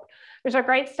hope. There's a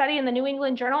great study in the New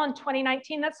England Journal in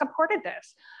 2019 that supported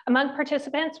this. Among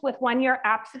participants with 1-year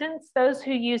abstinence, those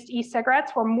who used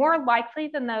e-cigarettes were more likely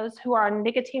than those who are on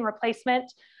nicotine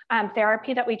replacement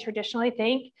therapy that we traditionally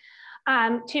think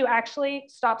to actually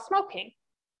stop smoking.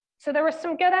 So there was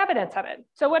some good evidence of it.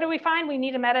 So what do we find? We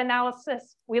need a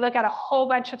meta-analysis. We look at a whole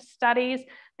bunch of studies.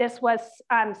 This was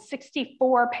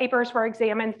 64 papers were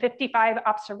examined, 55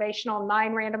 observational,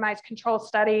 9 randomized control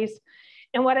studies.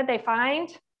 And what did they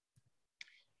find?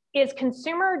 Is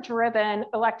consumer-driven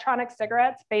electronic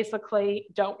cigarettes basically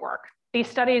don't work. These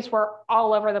studies were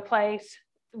all over the place.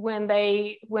 When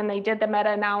they did the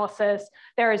meta-analysis,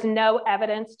 there is no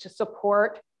evidence to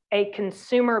support a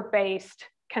consumer-based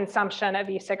consumption of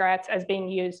e-cigarettes as being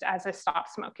used as a stop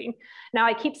smoking. Now,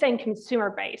 I keep saying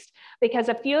consumer-based because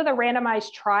a few of the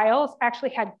randomized trials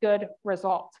actually had good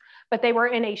results, but they were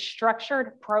in a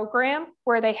structured program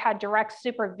where they had direct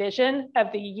supervision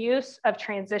of the use of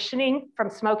transitioning from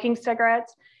smoking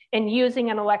cigarettes and using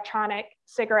an electronic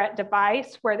cigarette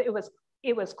device where it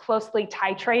was closely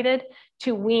titrated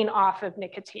to wean off of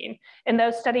nicotine. And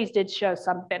those studies did show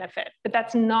some benefit, but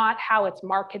that's not how it's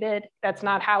marketed. That's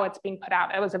not how it's being put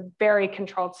out. It was a very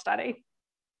controlled study.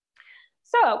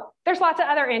 So there's lots of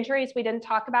other injuries we didn't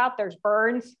talk about. There's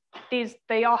burns.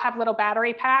 They all have little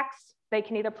battery packs. They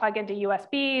can either plug into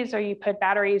USBs or you put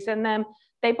batteries in them.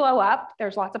 They blow up.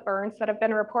 There's lots of burns that have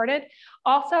been reported.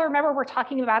 Also, remember, we're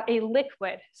talking about a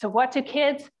liquid. So what do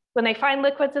kids, when they find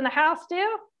liquids in the house,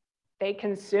 do? They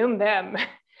consume them.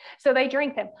 So they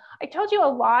drink them. I told you a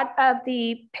lot of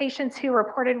the patients who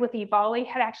reported with EVOLI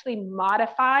had actually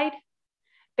modified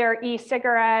their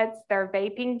e-cigarettes, their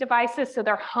vaping devices. So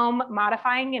they're home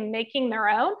modifying and making their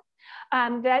own,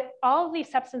 that all of these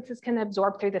substances can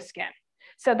absorb through the skin.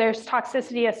 So there's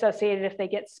toxicity associated if they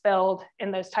get spilled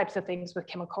and those types of things with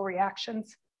chemical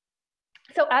reactions.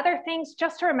 So other things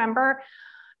just to remember,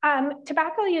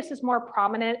 tobacco use is more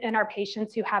prominent in our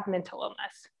patients who have mental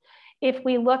illness. If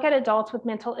we look at adults with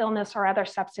mental illness or other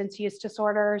substance use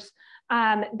disorders,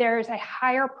 there's a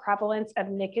higher prevalence of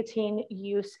nicotine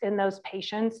use in those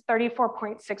patients.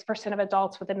 34.6% of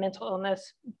adults with a mental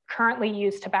illness currently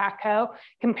use tobacco,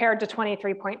 compared to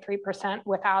 23.3%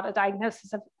 without a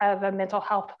diagnosis of a mental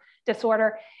health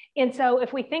disorder. And so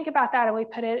if we think about that and we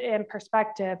put it in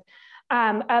perspective,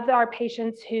 of our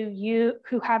patients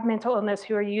who have mental illness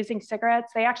who are using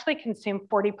cigarettes, they actually consume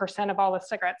 40% of all the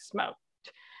cigarettes smoked.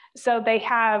 So they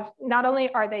have, not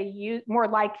only are they more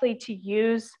likely to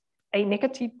use a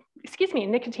nicotine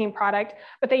product,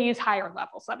 but they use higher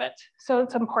levels of it. So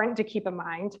it's important to keep in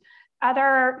mind.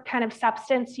 Other kind of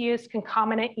substance use,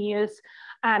 concomitant use,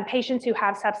 patients who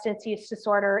have substance use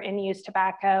disorder and use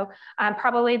tobacco,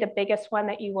 probably the biggest one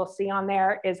that you will see on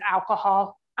there is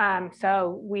alcohol.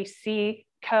 So we see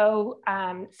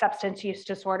substance use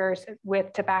disorders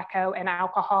with tobacco and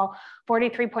alcohol.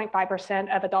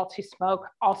 43.5% of adults who smoke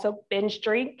also binge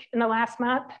drink in the last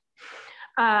month.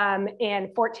 And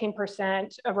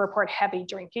 14% report heavy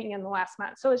drinking in the last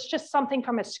month. So it's just something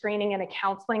from a screening and a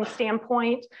counseling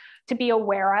standpoint to be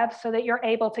aware of so that you're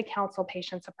able to counsel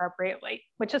patients appropriately,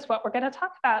 which is what we're going to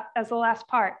talk about as the last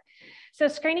part. So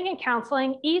screening and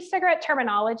counseling, e-cigarette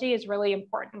terminology is really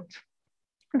important.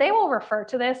 They will refer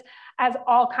to this as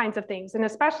all kinds of things. And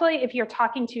especially if you're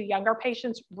talking to younger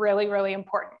patients, really, really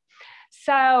important.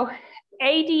 So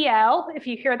ADL, if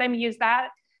you hear them use that,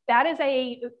 that is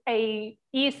a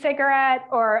e-cigarette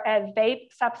or a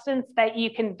vape substance that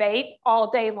you can vape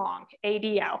all day long,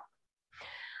 ADL.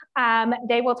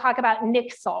 They will talk about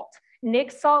nic salt.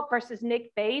 Nic salt versus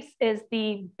nic base is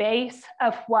the base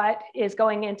of what is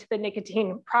going into the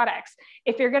nicotine products.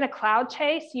 If you're going to cloud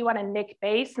chase, you want a nic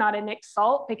base, not a nic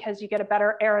salt, because you get a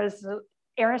better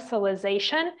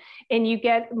aerosolization and you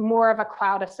get more of a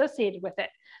cloud associated with it.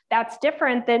 That's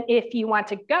different than if you want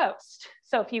to ghost.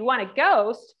 So if you want to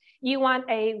ghost, you want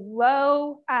a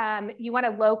low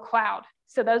cloud.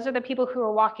 So those are the people who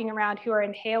are walking around who are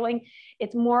inhaling.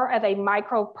 It's more of a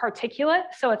micro particulate.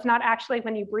 So it's not actually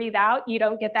when you breathe out, you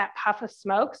don't get that puff of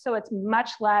smoke. So it's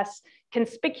much less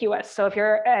conspicuous. So if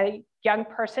you're a young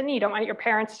person, you don't want your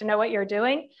parents to know what you're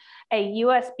doing, a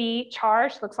USB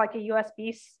charge, looks like a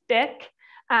USB stick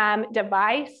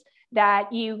device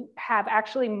that you have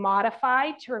actually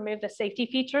modified to remove the safety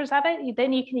features of it,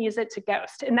 then you can use it to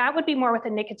ghost. And that would be more with a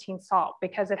nicotine salt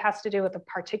because it has to do with the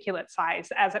particulate size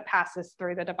as it passes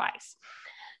through the device.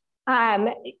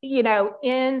 You know,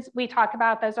 we talk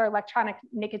about those are electronic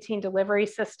nicotine delivery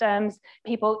systems.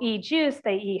 People eat juice,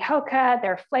 they eat hookah,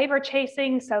 they're flavor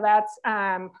chasing. So that's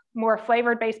more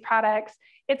flavored based products.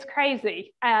 It's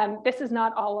crazy. This is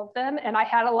not all of them. And I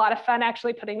had a lot of fun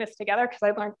actually putting this together because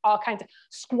I learned all kinds of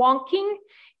squonking.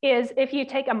 Is if you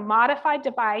take a modified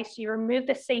device, you remove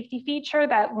the safety feature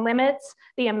that limits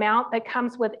the amount that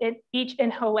comes with each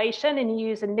inhalation, and you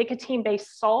use a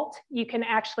nicotine-based salt, you can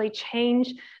actually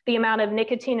change the amount of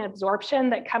nicotine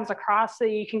absorption that comes across so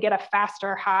you can get a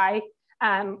faster high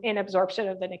in absorption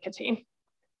of the nicotine.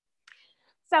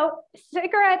 So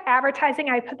cigarette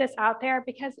advertising, I put this out there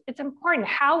because it's important.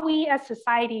 How we as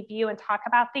society view and talk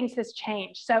about things has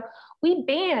changed. So we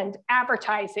banned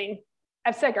advertising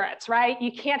of cigarettes, right?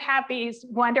 You can't have these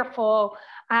wonderful,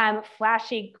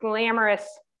 flashy, glamorous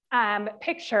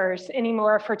pictures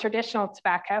anymore for traditional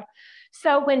tobacco.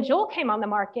 So when Juul came on the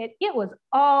market, it was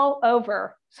all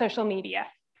over social media.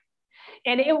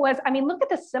 And it was, I mean, look at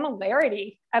the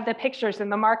similarity of the pictures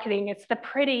in the marketing. It's the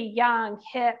pretty young,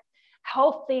 hip,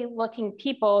 healthy looking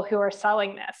people who are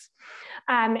selling this.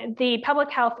 The Public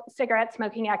Health Cigarette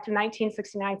Smoking Act of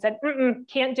 1969 said,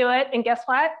 can't do it. And guess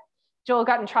what? Juul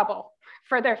got in trouble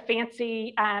for their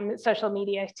fancy social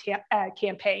media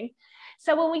campaign.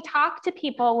 So when we talk to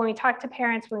people, when we talk to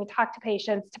parents, when we talk to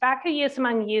patients, tobacco use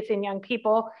among youth and young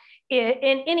people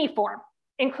in any form,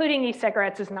 including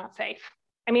e-cigarettes, is not safe.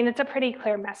 I mean, it's a pretty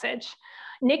clear message.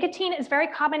 Nicotine is very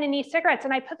common in e-cigarettes.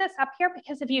 And I put this up here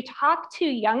because if you talk to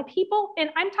young people, and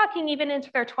I'm talking even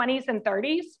into their 20s and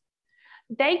 30s,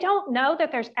 they don't know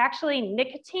that there's actually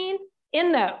nicotine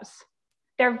in those.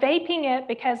 They're vaping it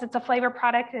because it's a flavor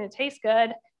product and it tastes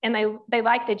good, and they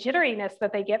like the jitteriness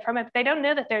that they get from it, but they don't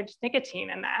know that there's nicotine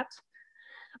in that.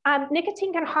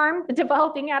 Nicotine can harm the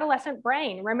developing adolescent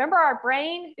brain. Remember, our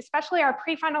brain, especially our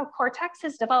prefrontal cortex,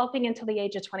 is developing until the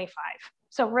age of 25.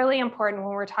 So really important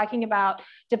when we're talking about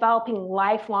developing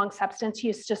lifelong substance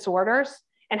use disorders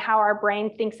and how our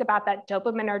brain thinks about that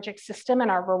dopaminergic system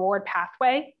and our reward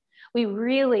pathway. We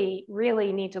really,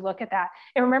 really need to look at that.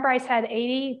 And remember, I said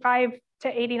 85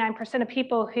 to 89% of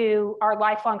people who are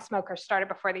lifelong smokers started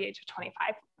before the age of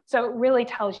 25. So it really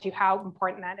tells you how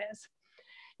important that is.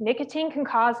 Nicotine can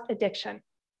cause addiction.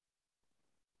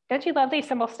 Don't you love these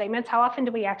simple statements? How often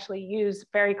do we actually use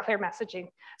very clear messaging?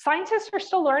 Scientists are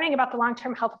still learning about the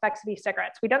long-term health effects of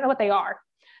e-cigarettes. We don't know what they are.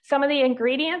 Some of the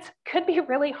ingredients could be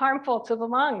really harmful to the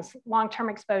lungs, long-term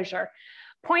exposure.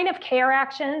 Point of care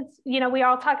actions, you know, we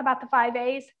all talk about the 5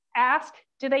 A's. Ask,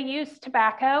 do they use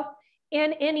tobacco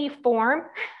in any form?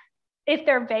 If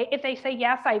they say,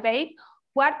 yes, I vape,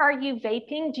 what are you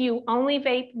vaping? Do you only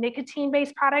vape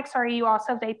nicotine-based products, or are you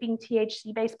also vaping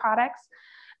THC-based products?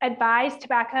 Advise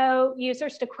tobacco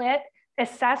users to quit,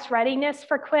 assess readiness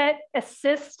for quit,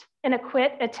 assist in a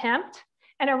quit attempt,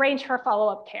 and arrange for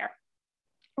follow-up care.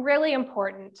 Really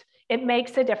important. It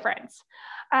makes a difference.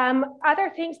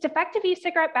 Other things, defective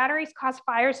e-cigarette batteries cause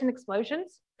fires and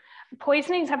explosions.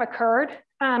 Poisonings have occurred,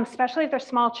 especially if there's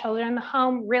small children in the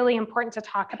home, really important to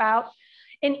talk about.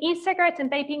 In e-cigarettes and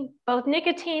vaping, both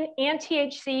nicotine and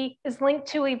THC is linked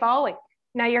to EVOLI.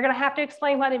 Now you're gonna have to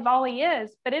explain what EVOLI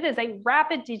is, but it is a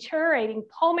rapid deteriorating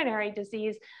pulmonary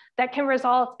disease that can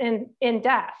result in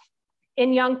death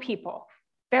in young people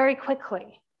very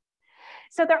quickly.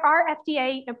 So there are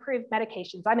FDA approved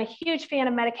medications. I'm a huge fan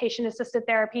of medication assisted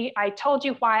therapy. I told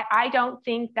you why I don't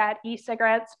think that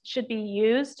e-cigarettes should be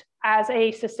used as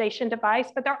a cessation device,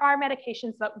 but there are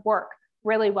medications that work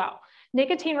really well.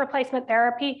 Nicotine replacement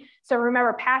therapy. So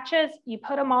remember, patches, you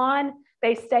put them on,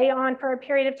 they stay on for a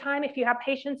period of time. If you have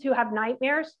patients who have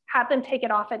nightmares, have them take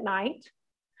it off at night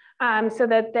so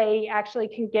that they actually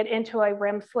can get into a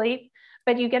REM sleep,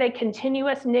 but you get a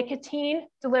continuous nicotine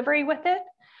delivery with it.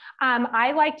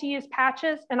 I like to use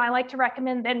patches, and I like to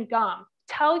recommend then gum.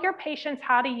 Tell your patients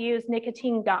how to use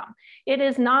nicotine gum. It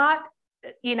is not,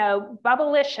 you know,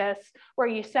 bubblicious where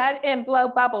you set and blow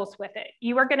bubbles with it.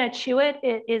 You are gonna chew it.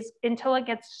 It is until it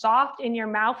gets soft and your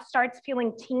mouth starts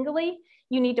feeling tingly.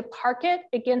 You need to park it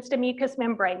against a mucous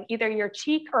membrane, either your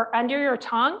cheek or under your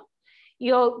tongue.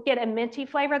 You'll get a minty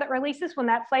flavor that releases. When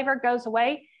that flavor goes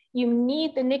away, you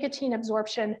need the nicotine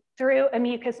absorption through a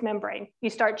mucous membrane. You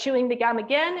start chewing the gum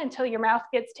again until your mouth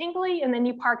gets tingly, and then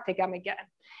you park the gum again.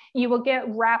 You will get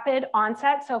rapid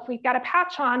onset. So if we've got a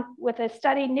patch on with a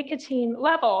steady nicotine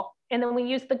level, and then we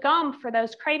use the gum for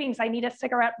those cravings, I need a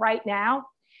cigarette right now,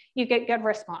 you get good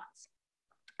response.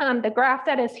 The graph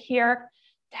that is here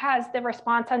has the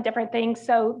response on different things.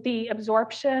 So the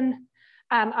absorption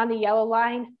on the yellow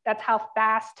line, that's how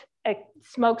fast a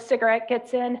smoked cigarette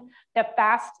gets in. The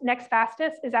next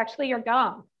fastest is actually your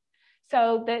gum.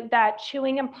 So that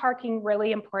chewing and parking,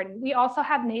 really important. We also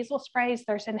have nasal sprays,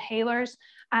 there's inhalers,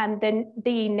 and then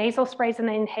the nasal sprays and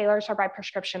the inhalers are by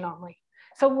prescription only.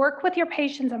 So work with your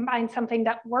patients and find something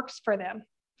that works for them.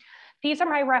 These are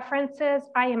my references.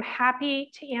 I am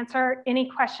happy to answer any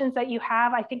questions that you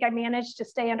have. I think I managed to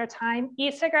stay under time.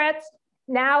 E-cigarettes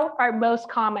now are most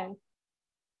common,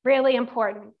 really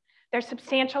important. There's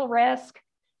substantial risk.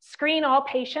 Screen all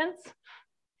patients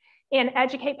and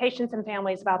educate patients and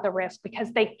families about the risk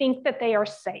because they think that they are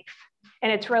safe.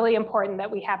 And it's really important that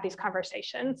we have these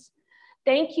conversations.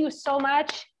 Thank you so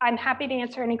much. I'm happy to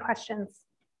answer any questions.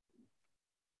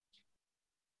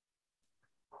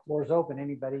 Floor is open.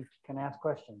 Anybody can ask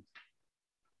questions.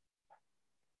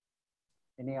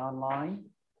 Any online?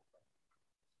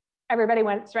 Everybody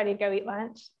wants ready to go eat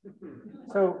lunch.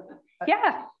 So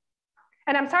yeah.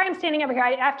 And I'm sorry I'm standing over here.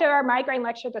 After our migraine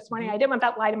lecture this morning, I didn't want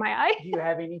that light in my eye. Do you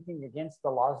have anything against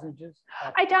the lozenges?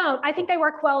 I don't. I think they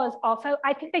work well as also,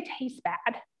 I think they taste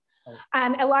bad.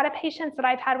 A lot of patients that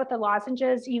I've had with the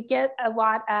lozenges, you get a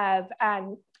lot of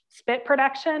spit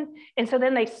production. And so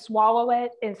then they swallow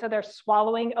it. And so they're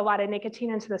swallowing a lot of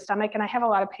nicotine into the stomach. And I have a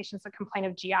lot of patients that complain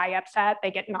of GI upset.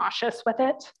 They get nauseous with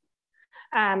it.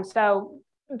 So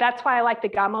that's why I like the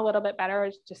gum a little bit better.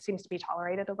 It just seems to be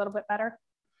tolerated a little bit better.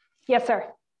 Yes,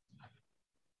 sir.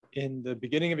 In the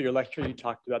beginning of your lecture, you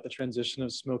talked about the transition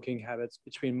of smoking habits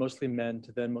between mostly men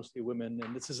to then mostly women.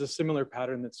 And this is a similar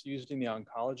pattern that's used in the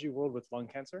oncology world with lung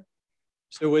cancer.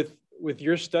 So with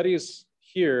your studies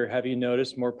here, have you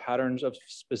noticed more patterns of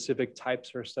specific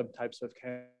types or subtypes of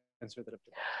cancer that have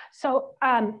developed? So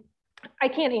I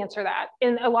can't answer that.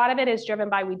 And a lot of it is driven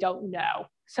by we don't know.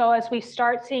 So as we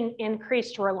start seeing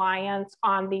increased reliance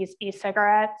on these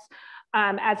e-cigarettes,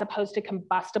 as opposed to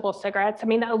combustible cigarettes. I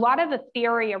mean, a lot of the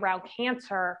theory around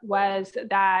cancer was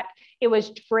that it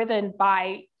was driven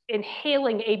by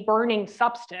inhaling a burning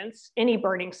substance, any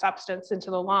burning substance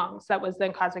into the lungs that was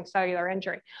then causing cellular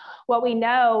injury. What we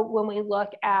know when we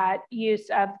look at use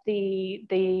of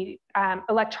the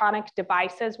electronic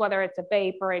devices, whether it's a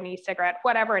vape or an e-cigarette,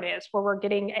 whatever it is, where we're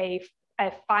getting a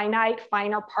finite,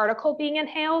 finer particle being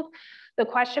inhaled, the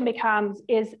question becomes,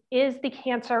 is the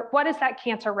cancer, what is that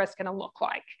cancer risk going to look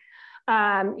like?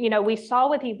 You know, we saw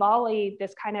with EVOLI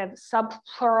this kind of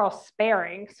subpleural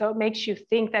sparing. So it makes you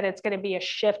think that it's going to be a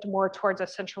shift more towards a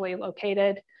centrally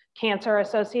located cancer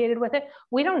associated with it.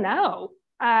 We don't know.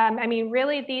 I mean,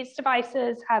 really, these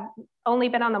devices have only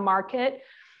been on the market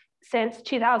since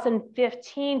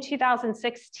 2015,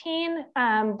 2016.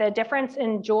 The difference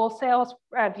in Joule sales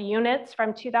of units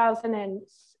from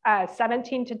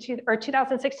 2016 to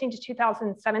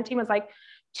 2017 was like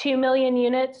 2 million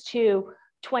units to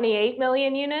 28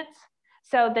 million units.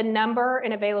 So the number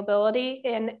and availability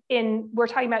we're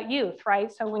talking about youth,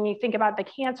 right? So when you think about the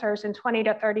cancers in 20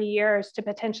 to 30 years to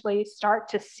potentially start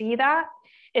to see that,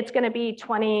 it's going to be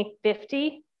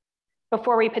 2050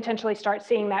 before we potentially start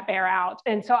seeing that bear out.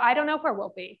 And so I don't know where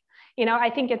we'll be. You know, I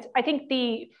think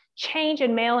the change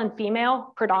in male and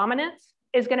female predominance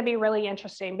is going to be really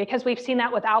interesting because we've seen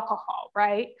that with alcohol,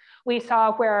 right? We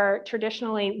saw where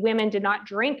traditionally women did not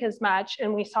drink as much.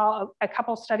 And we saw a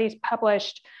couple studies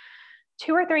published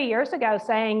 2 or 3 years ago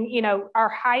saying, you know, our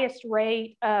highest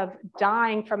rate of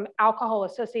dying from alcohol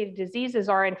associated diseases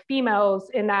are in females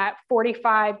in that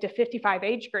 45 to 55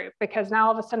 age group, because now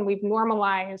all of a sudden we've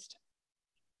normalized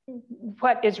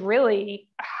what is really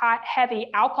heavy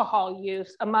alcohol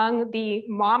use among the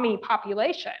mommy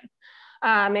population.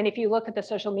 And if you look at the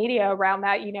social media around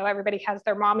that, you know, everybody has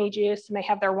their mommy juice and they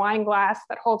have their wine glass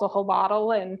that holds a whole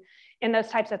bottle and those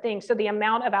types of things. So the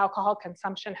amount of alcohol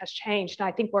consumption has changed. And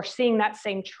I think we're seeing that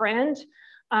same trend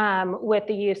with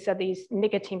the use of these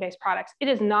nicotine-based products. It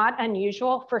is not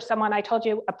unusual for someone, I told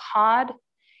you, a pod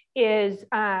is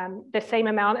the same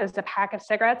amount as a pack of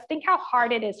cigarettes. Think how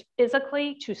hard it is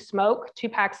physically to smoke 2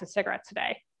 packs of cigarettes a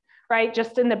day, right?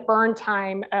 Just in the burn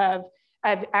time of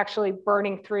actually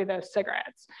burning through those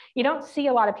cigarettes. You don't see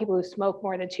a lot of people who smoke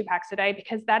more than 2 packs a day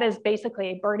because that is basically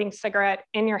a burning cigarette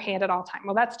in your hand at all time.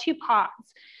 Well, that's 2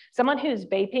 pods. Someone who's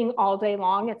vaping all day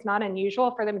long, it's not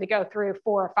unusual for them to go through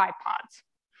 4 or 5 pods.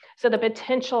 So the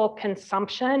potential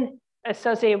consumption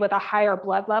associated with a higher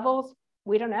blood levels,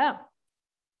 we don't know.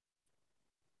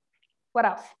 What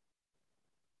else?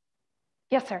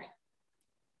 Yes, sir.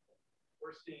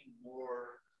 We're seeing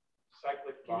more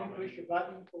cyclic vomiting. Can you push your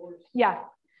button for us? Yeah.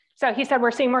 So he said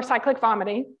we're seeing more cyclic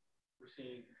vomiting. We're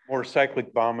seeing more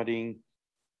cyclic vomiting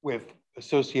with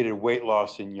associated weight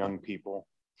loss in young people.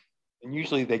 And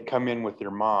usually they come in with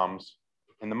their moms,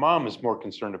 and the mom is more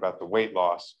concerned about the weight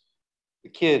loss. The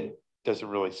kid doesn't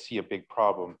really see a big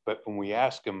problem. But when we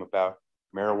ask them about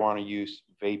marijuana use,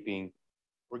 vaping,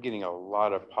 we're getting a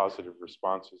lot of positive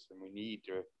responses, and we need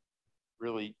to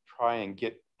really try and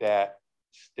get that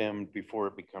stemmed before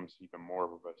it becomes even more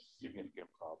of a significant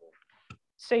problem.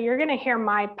 So you're going to hear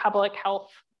my public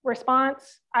health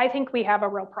response. I think we have a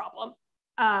real problem.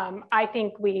 I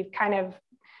think we've kind of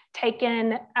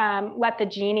taken, let the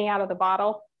genie out of the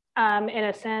bottle, in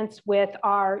a sense, with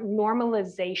our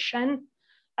normalization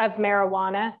of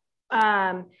marijuana.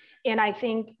 And I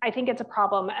think it's a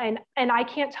problem. And I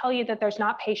can't tell you that there's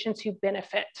not patients who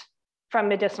benefit from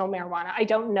medicinal marijuana. I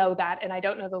don't know that, and I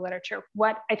don't know the literature.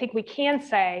 What I think we can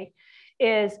say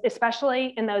is,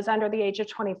 especially in those under the age of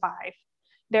 25,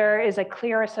 there is a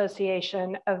clear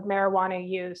association of marijuana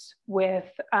use with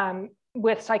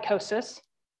psychosis,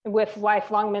 with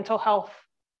lifelong mental health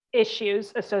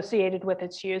issues associated with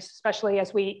its use, especially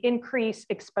as we increase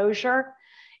exposure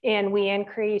and we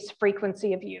increase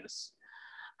frequency of use.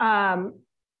 And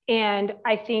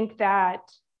I think that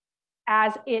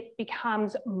as it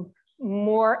becomes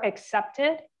more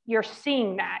accepted, you're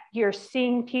seeing that. You're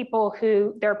seeing people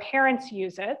who their parents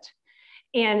use it,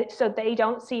 and so they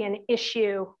don't see an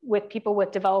issue with people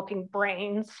with developing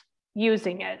brains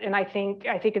using it. And I think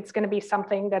it's going to be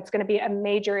something that's going to be a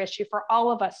major issue for all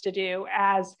of us to do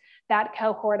as that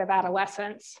cohort of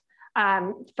adolescents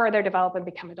further develop and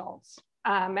become adults.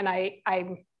 And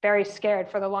I'm very scared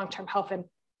for the long-term health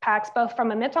impacts, both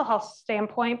from a mental health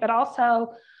standpoint, but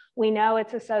also we know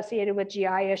it's associated with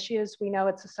GI issues. We know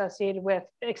it's associated with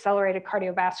accelerated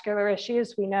cardiovascular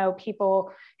issues. We know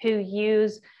people who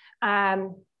use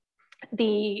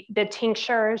the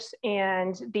tinctures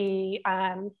and the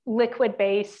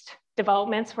liquid-based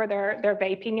developments where they're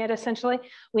vaping it essentially.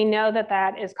 We know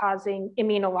that is causing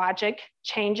immunologic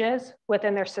changes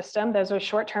within their system. Those are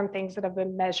short-term things that have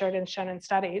been measured and shown in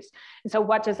studies. And so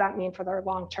what does that mean for their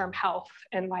long-term health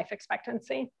and life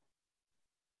expectancy?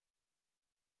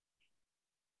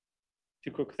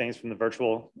 Two quick things from the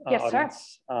virtual yes,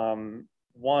 audience. Sir.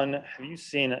 One, have you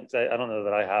seen, I don't know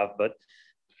that I have, but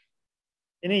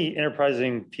any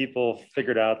enterprising people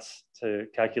figured out to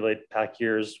calculate pack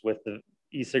years with the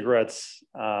e-cigarettes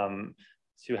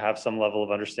to have some level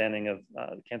of understanding of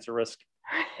cancer risk?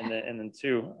 And then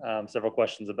two, several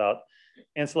questions about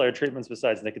ancillary treatments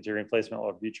besides nicotine replacement,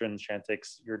 Wellbutrin,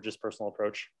 Chantix, your just personal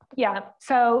approach. Yeah,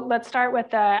 so let's start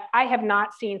with I have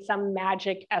not seen some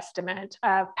magic estimate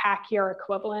of pack year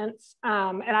equivalents.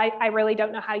 And I really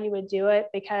don't know how you would do it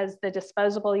because the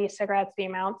disposable e-cigarettes, the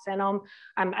amounts in them,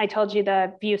 I told you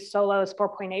the View Solo is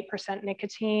 4.8%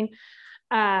 nicotine.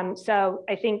 So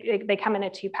I think they come in a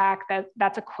 2-pack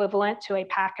that's equivalent to a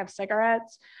pack of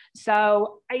cigarettes.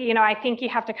 So, I think you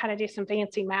have to kind of do some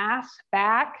fancy math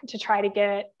back to try to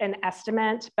get an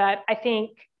estimate. But I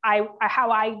think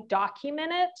how I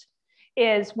document it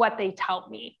is what they tell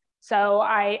me. So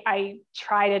I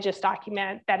try to just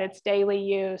document that it's daily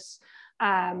use,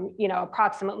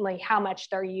 approximately how much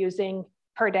they're using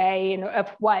per day and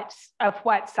of what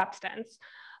substance.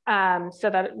 So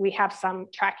that we have some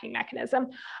tracking mechanism.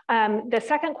 The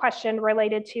second question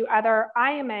related to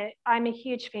I'm a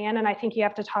huge fan, and I think you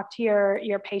have to talk to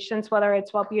your patients, whether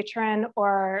it's Wellbutrin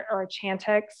or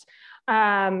Chantix.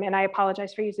 And I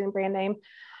apologize for using the brand name.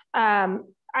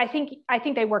 I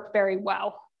think they work very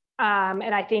well.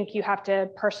 And I think you have to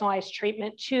personalize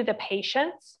treatment to the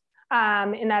patients.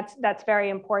 And that's very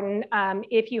important.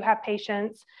 If you have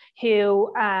patients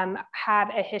who have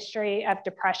a history of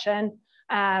depression,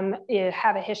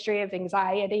 have a history of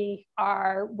anxiety,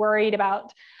 are worried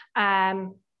about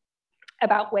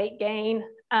weight gain,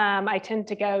 I tend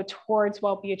to go towards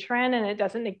Wellbutrin, and it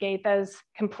doesn't negate those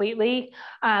completely.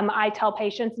 I tell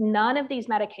patients none of these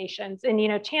medications, and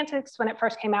Chantix, when it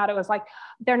first came out, it was like,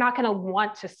 they're not going to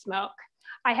want to smoke.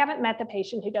 I haven't met the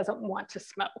patient who doesn't want to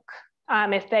smoke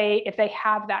if they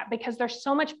have that, because there's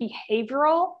so much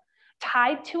behavioral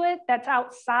tied to it that's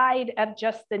outside of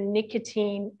just the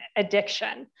nicotine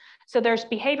addiction. So there's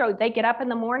behavioral. They get up in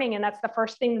the morning and that's the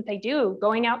first thing that they do.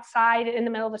 Going outside in the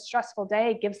middle of a stressful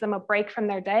day gives them a break from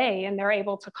their day, and they're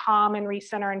able to calm and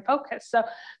recenter and focus. So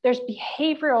there's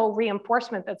behavioral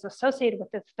reinforcement that's associated with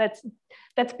this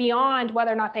that's beyond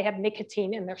whether or not they have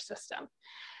nicotine in their system.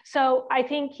 So I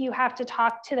think you have to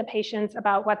talk to the patients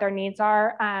about what their needs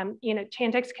are.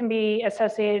 Chantix can be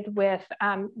associated with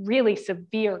really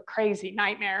severe, crazy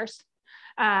nightmares.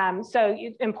 So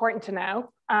important to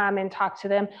know and talk to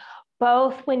them.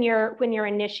 Both when you're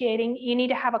initiating, you need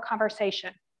to have a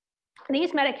conversation.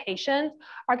 These medications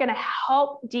are going to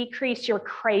help decrease your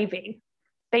craving.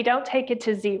 They don't take it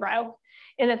to zero.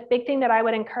 And the big thing that I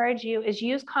would encourage you is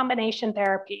use combination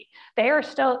therapy. They are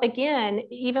still, again,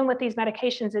 even with these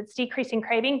medications, it's decreasing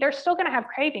craving. They're still going to have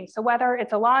craving. So whether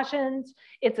it's a lozenge,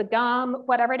 it's a gum,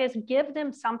 whatever it is, give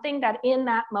them something that in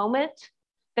that moment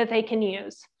that they can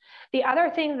use. The other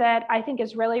thing that I think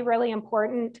is really, really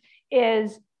important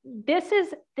is this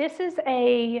is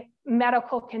a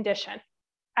medical condition.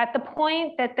 At the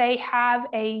point that they have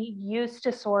a use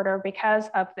disorder because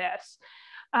of this,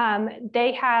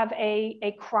 they have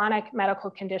a chronic medical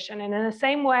condition. And in the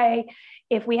same way,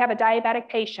 if we have a diabetic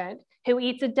patient who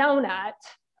eats a donut,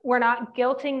 we're not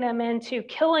guilting them into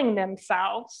killing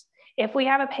themselves. If we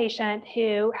have a patient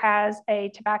who has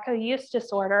a tobacco use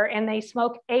disorder and they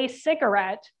smoke a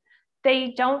cigarette,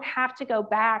 they don't have to go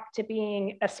back to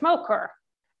being a smoker,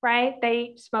 right?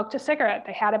 They smoked a cigarette,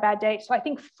 they had a bad day. So I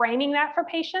think framing that for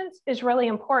patients is really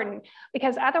important,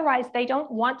 because otherwise they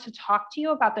don't want to talk to you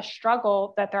about the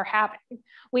struggle that they're having.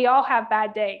 We all have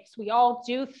bad days. We all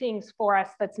do things for us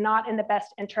that's not in the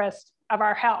best interest of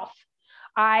our health.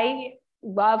 I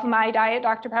love my Diet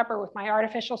Dr. Pepper with my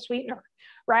artificial sweetener,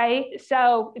 right?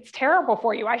 So it's terrible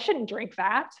for you. I shouldn't drink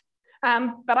that,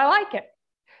 but I like it.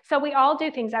 So we all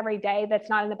do things every day that's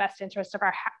not in the best interest of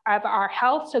our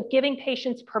health. So giving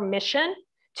patients permission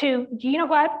to, you know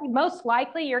what, most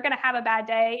likely you're going to have a bad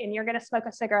day and you're going to smoke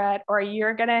a cigarette or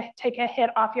you're going to take a hit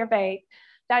off your vape.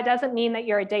 That doesn't mean that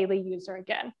you're a daily user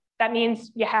again. That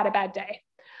means you had a bad day.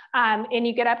 And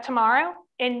you get up tomorrow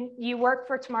and you work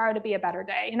for tomorrow to be a better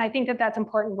day. And I think that that's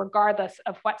important regardless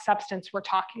of what substance we're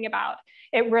talking about.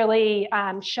 It really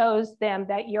shows them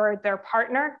that you're their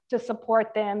partner to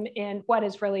support them in what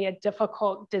is really a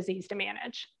difficult disease to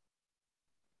manage.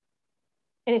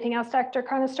 Anything else, Dr.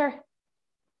 Chronister?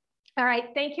 All right,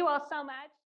 thank you all so much.